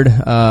word,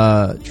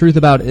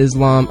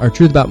 truthaboutIslam, or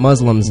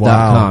truthaboutmuslims.com.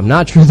 Wow.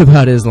 Not Truth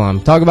About Islam.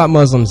 Talk about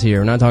Muslims here.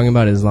 We're not talking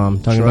about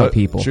Islam. Talking about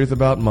people.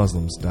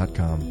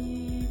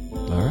 Truthaboutmuslims.com.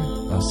 All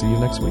right. I'll see you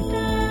next week.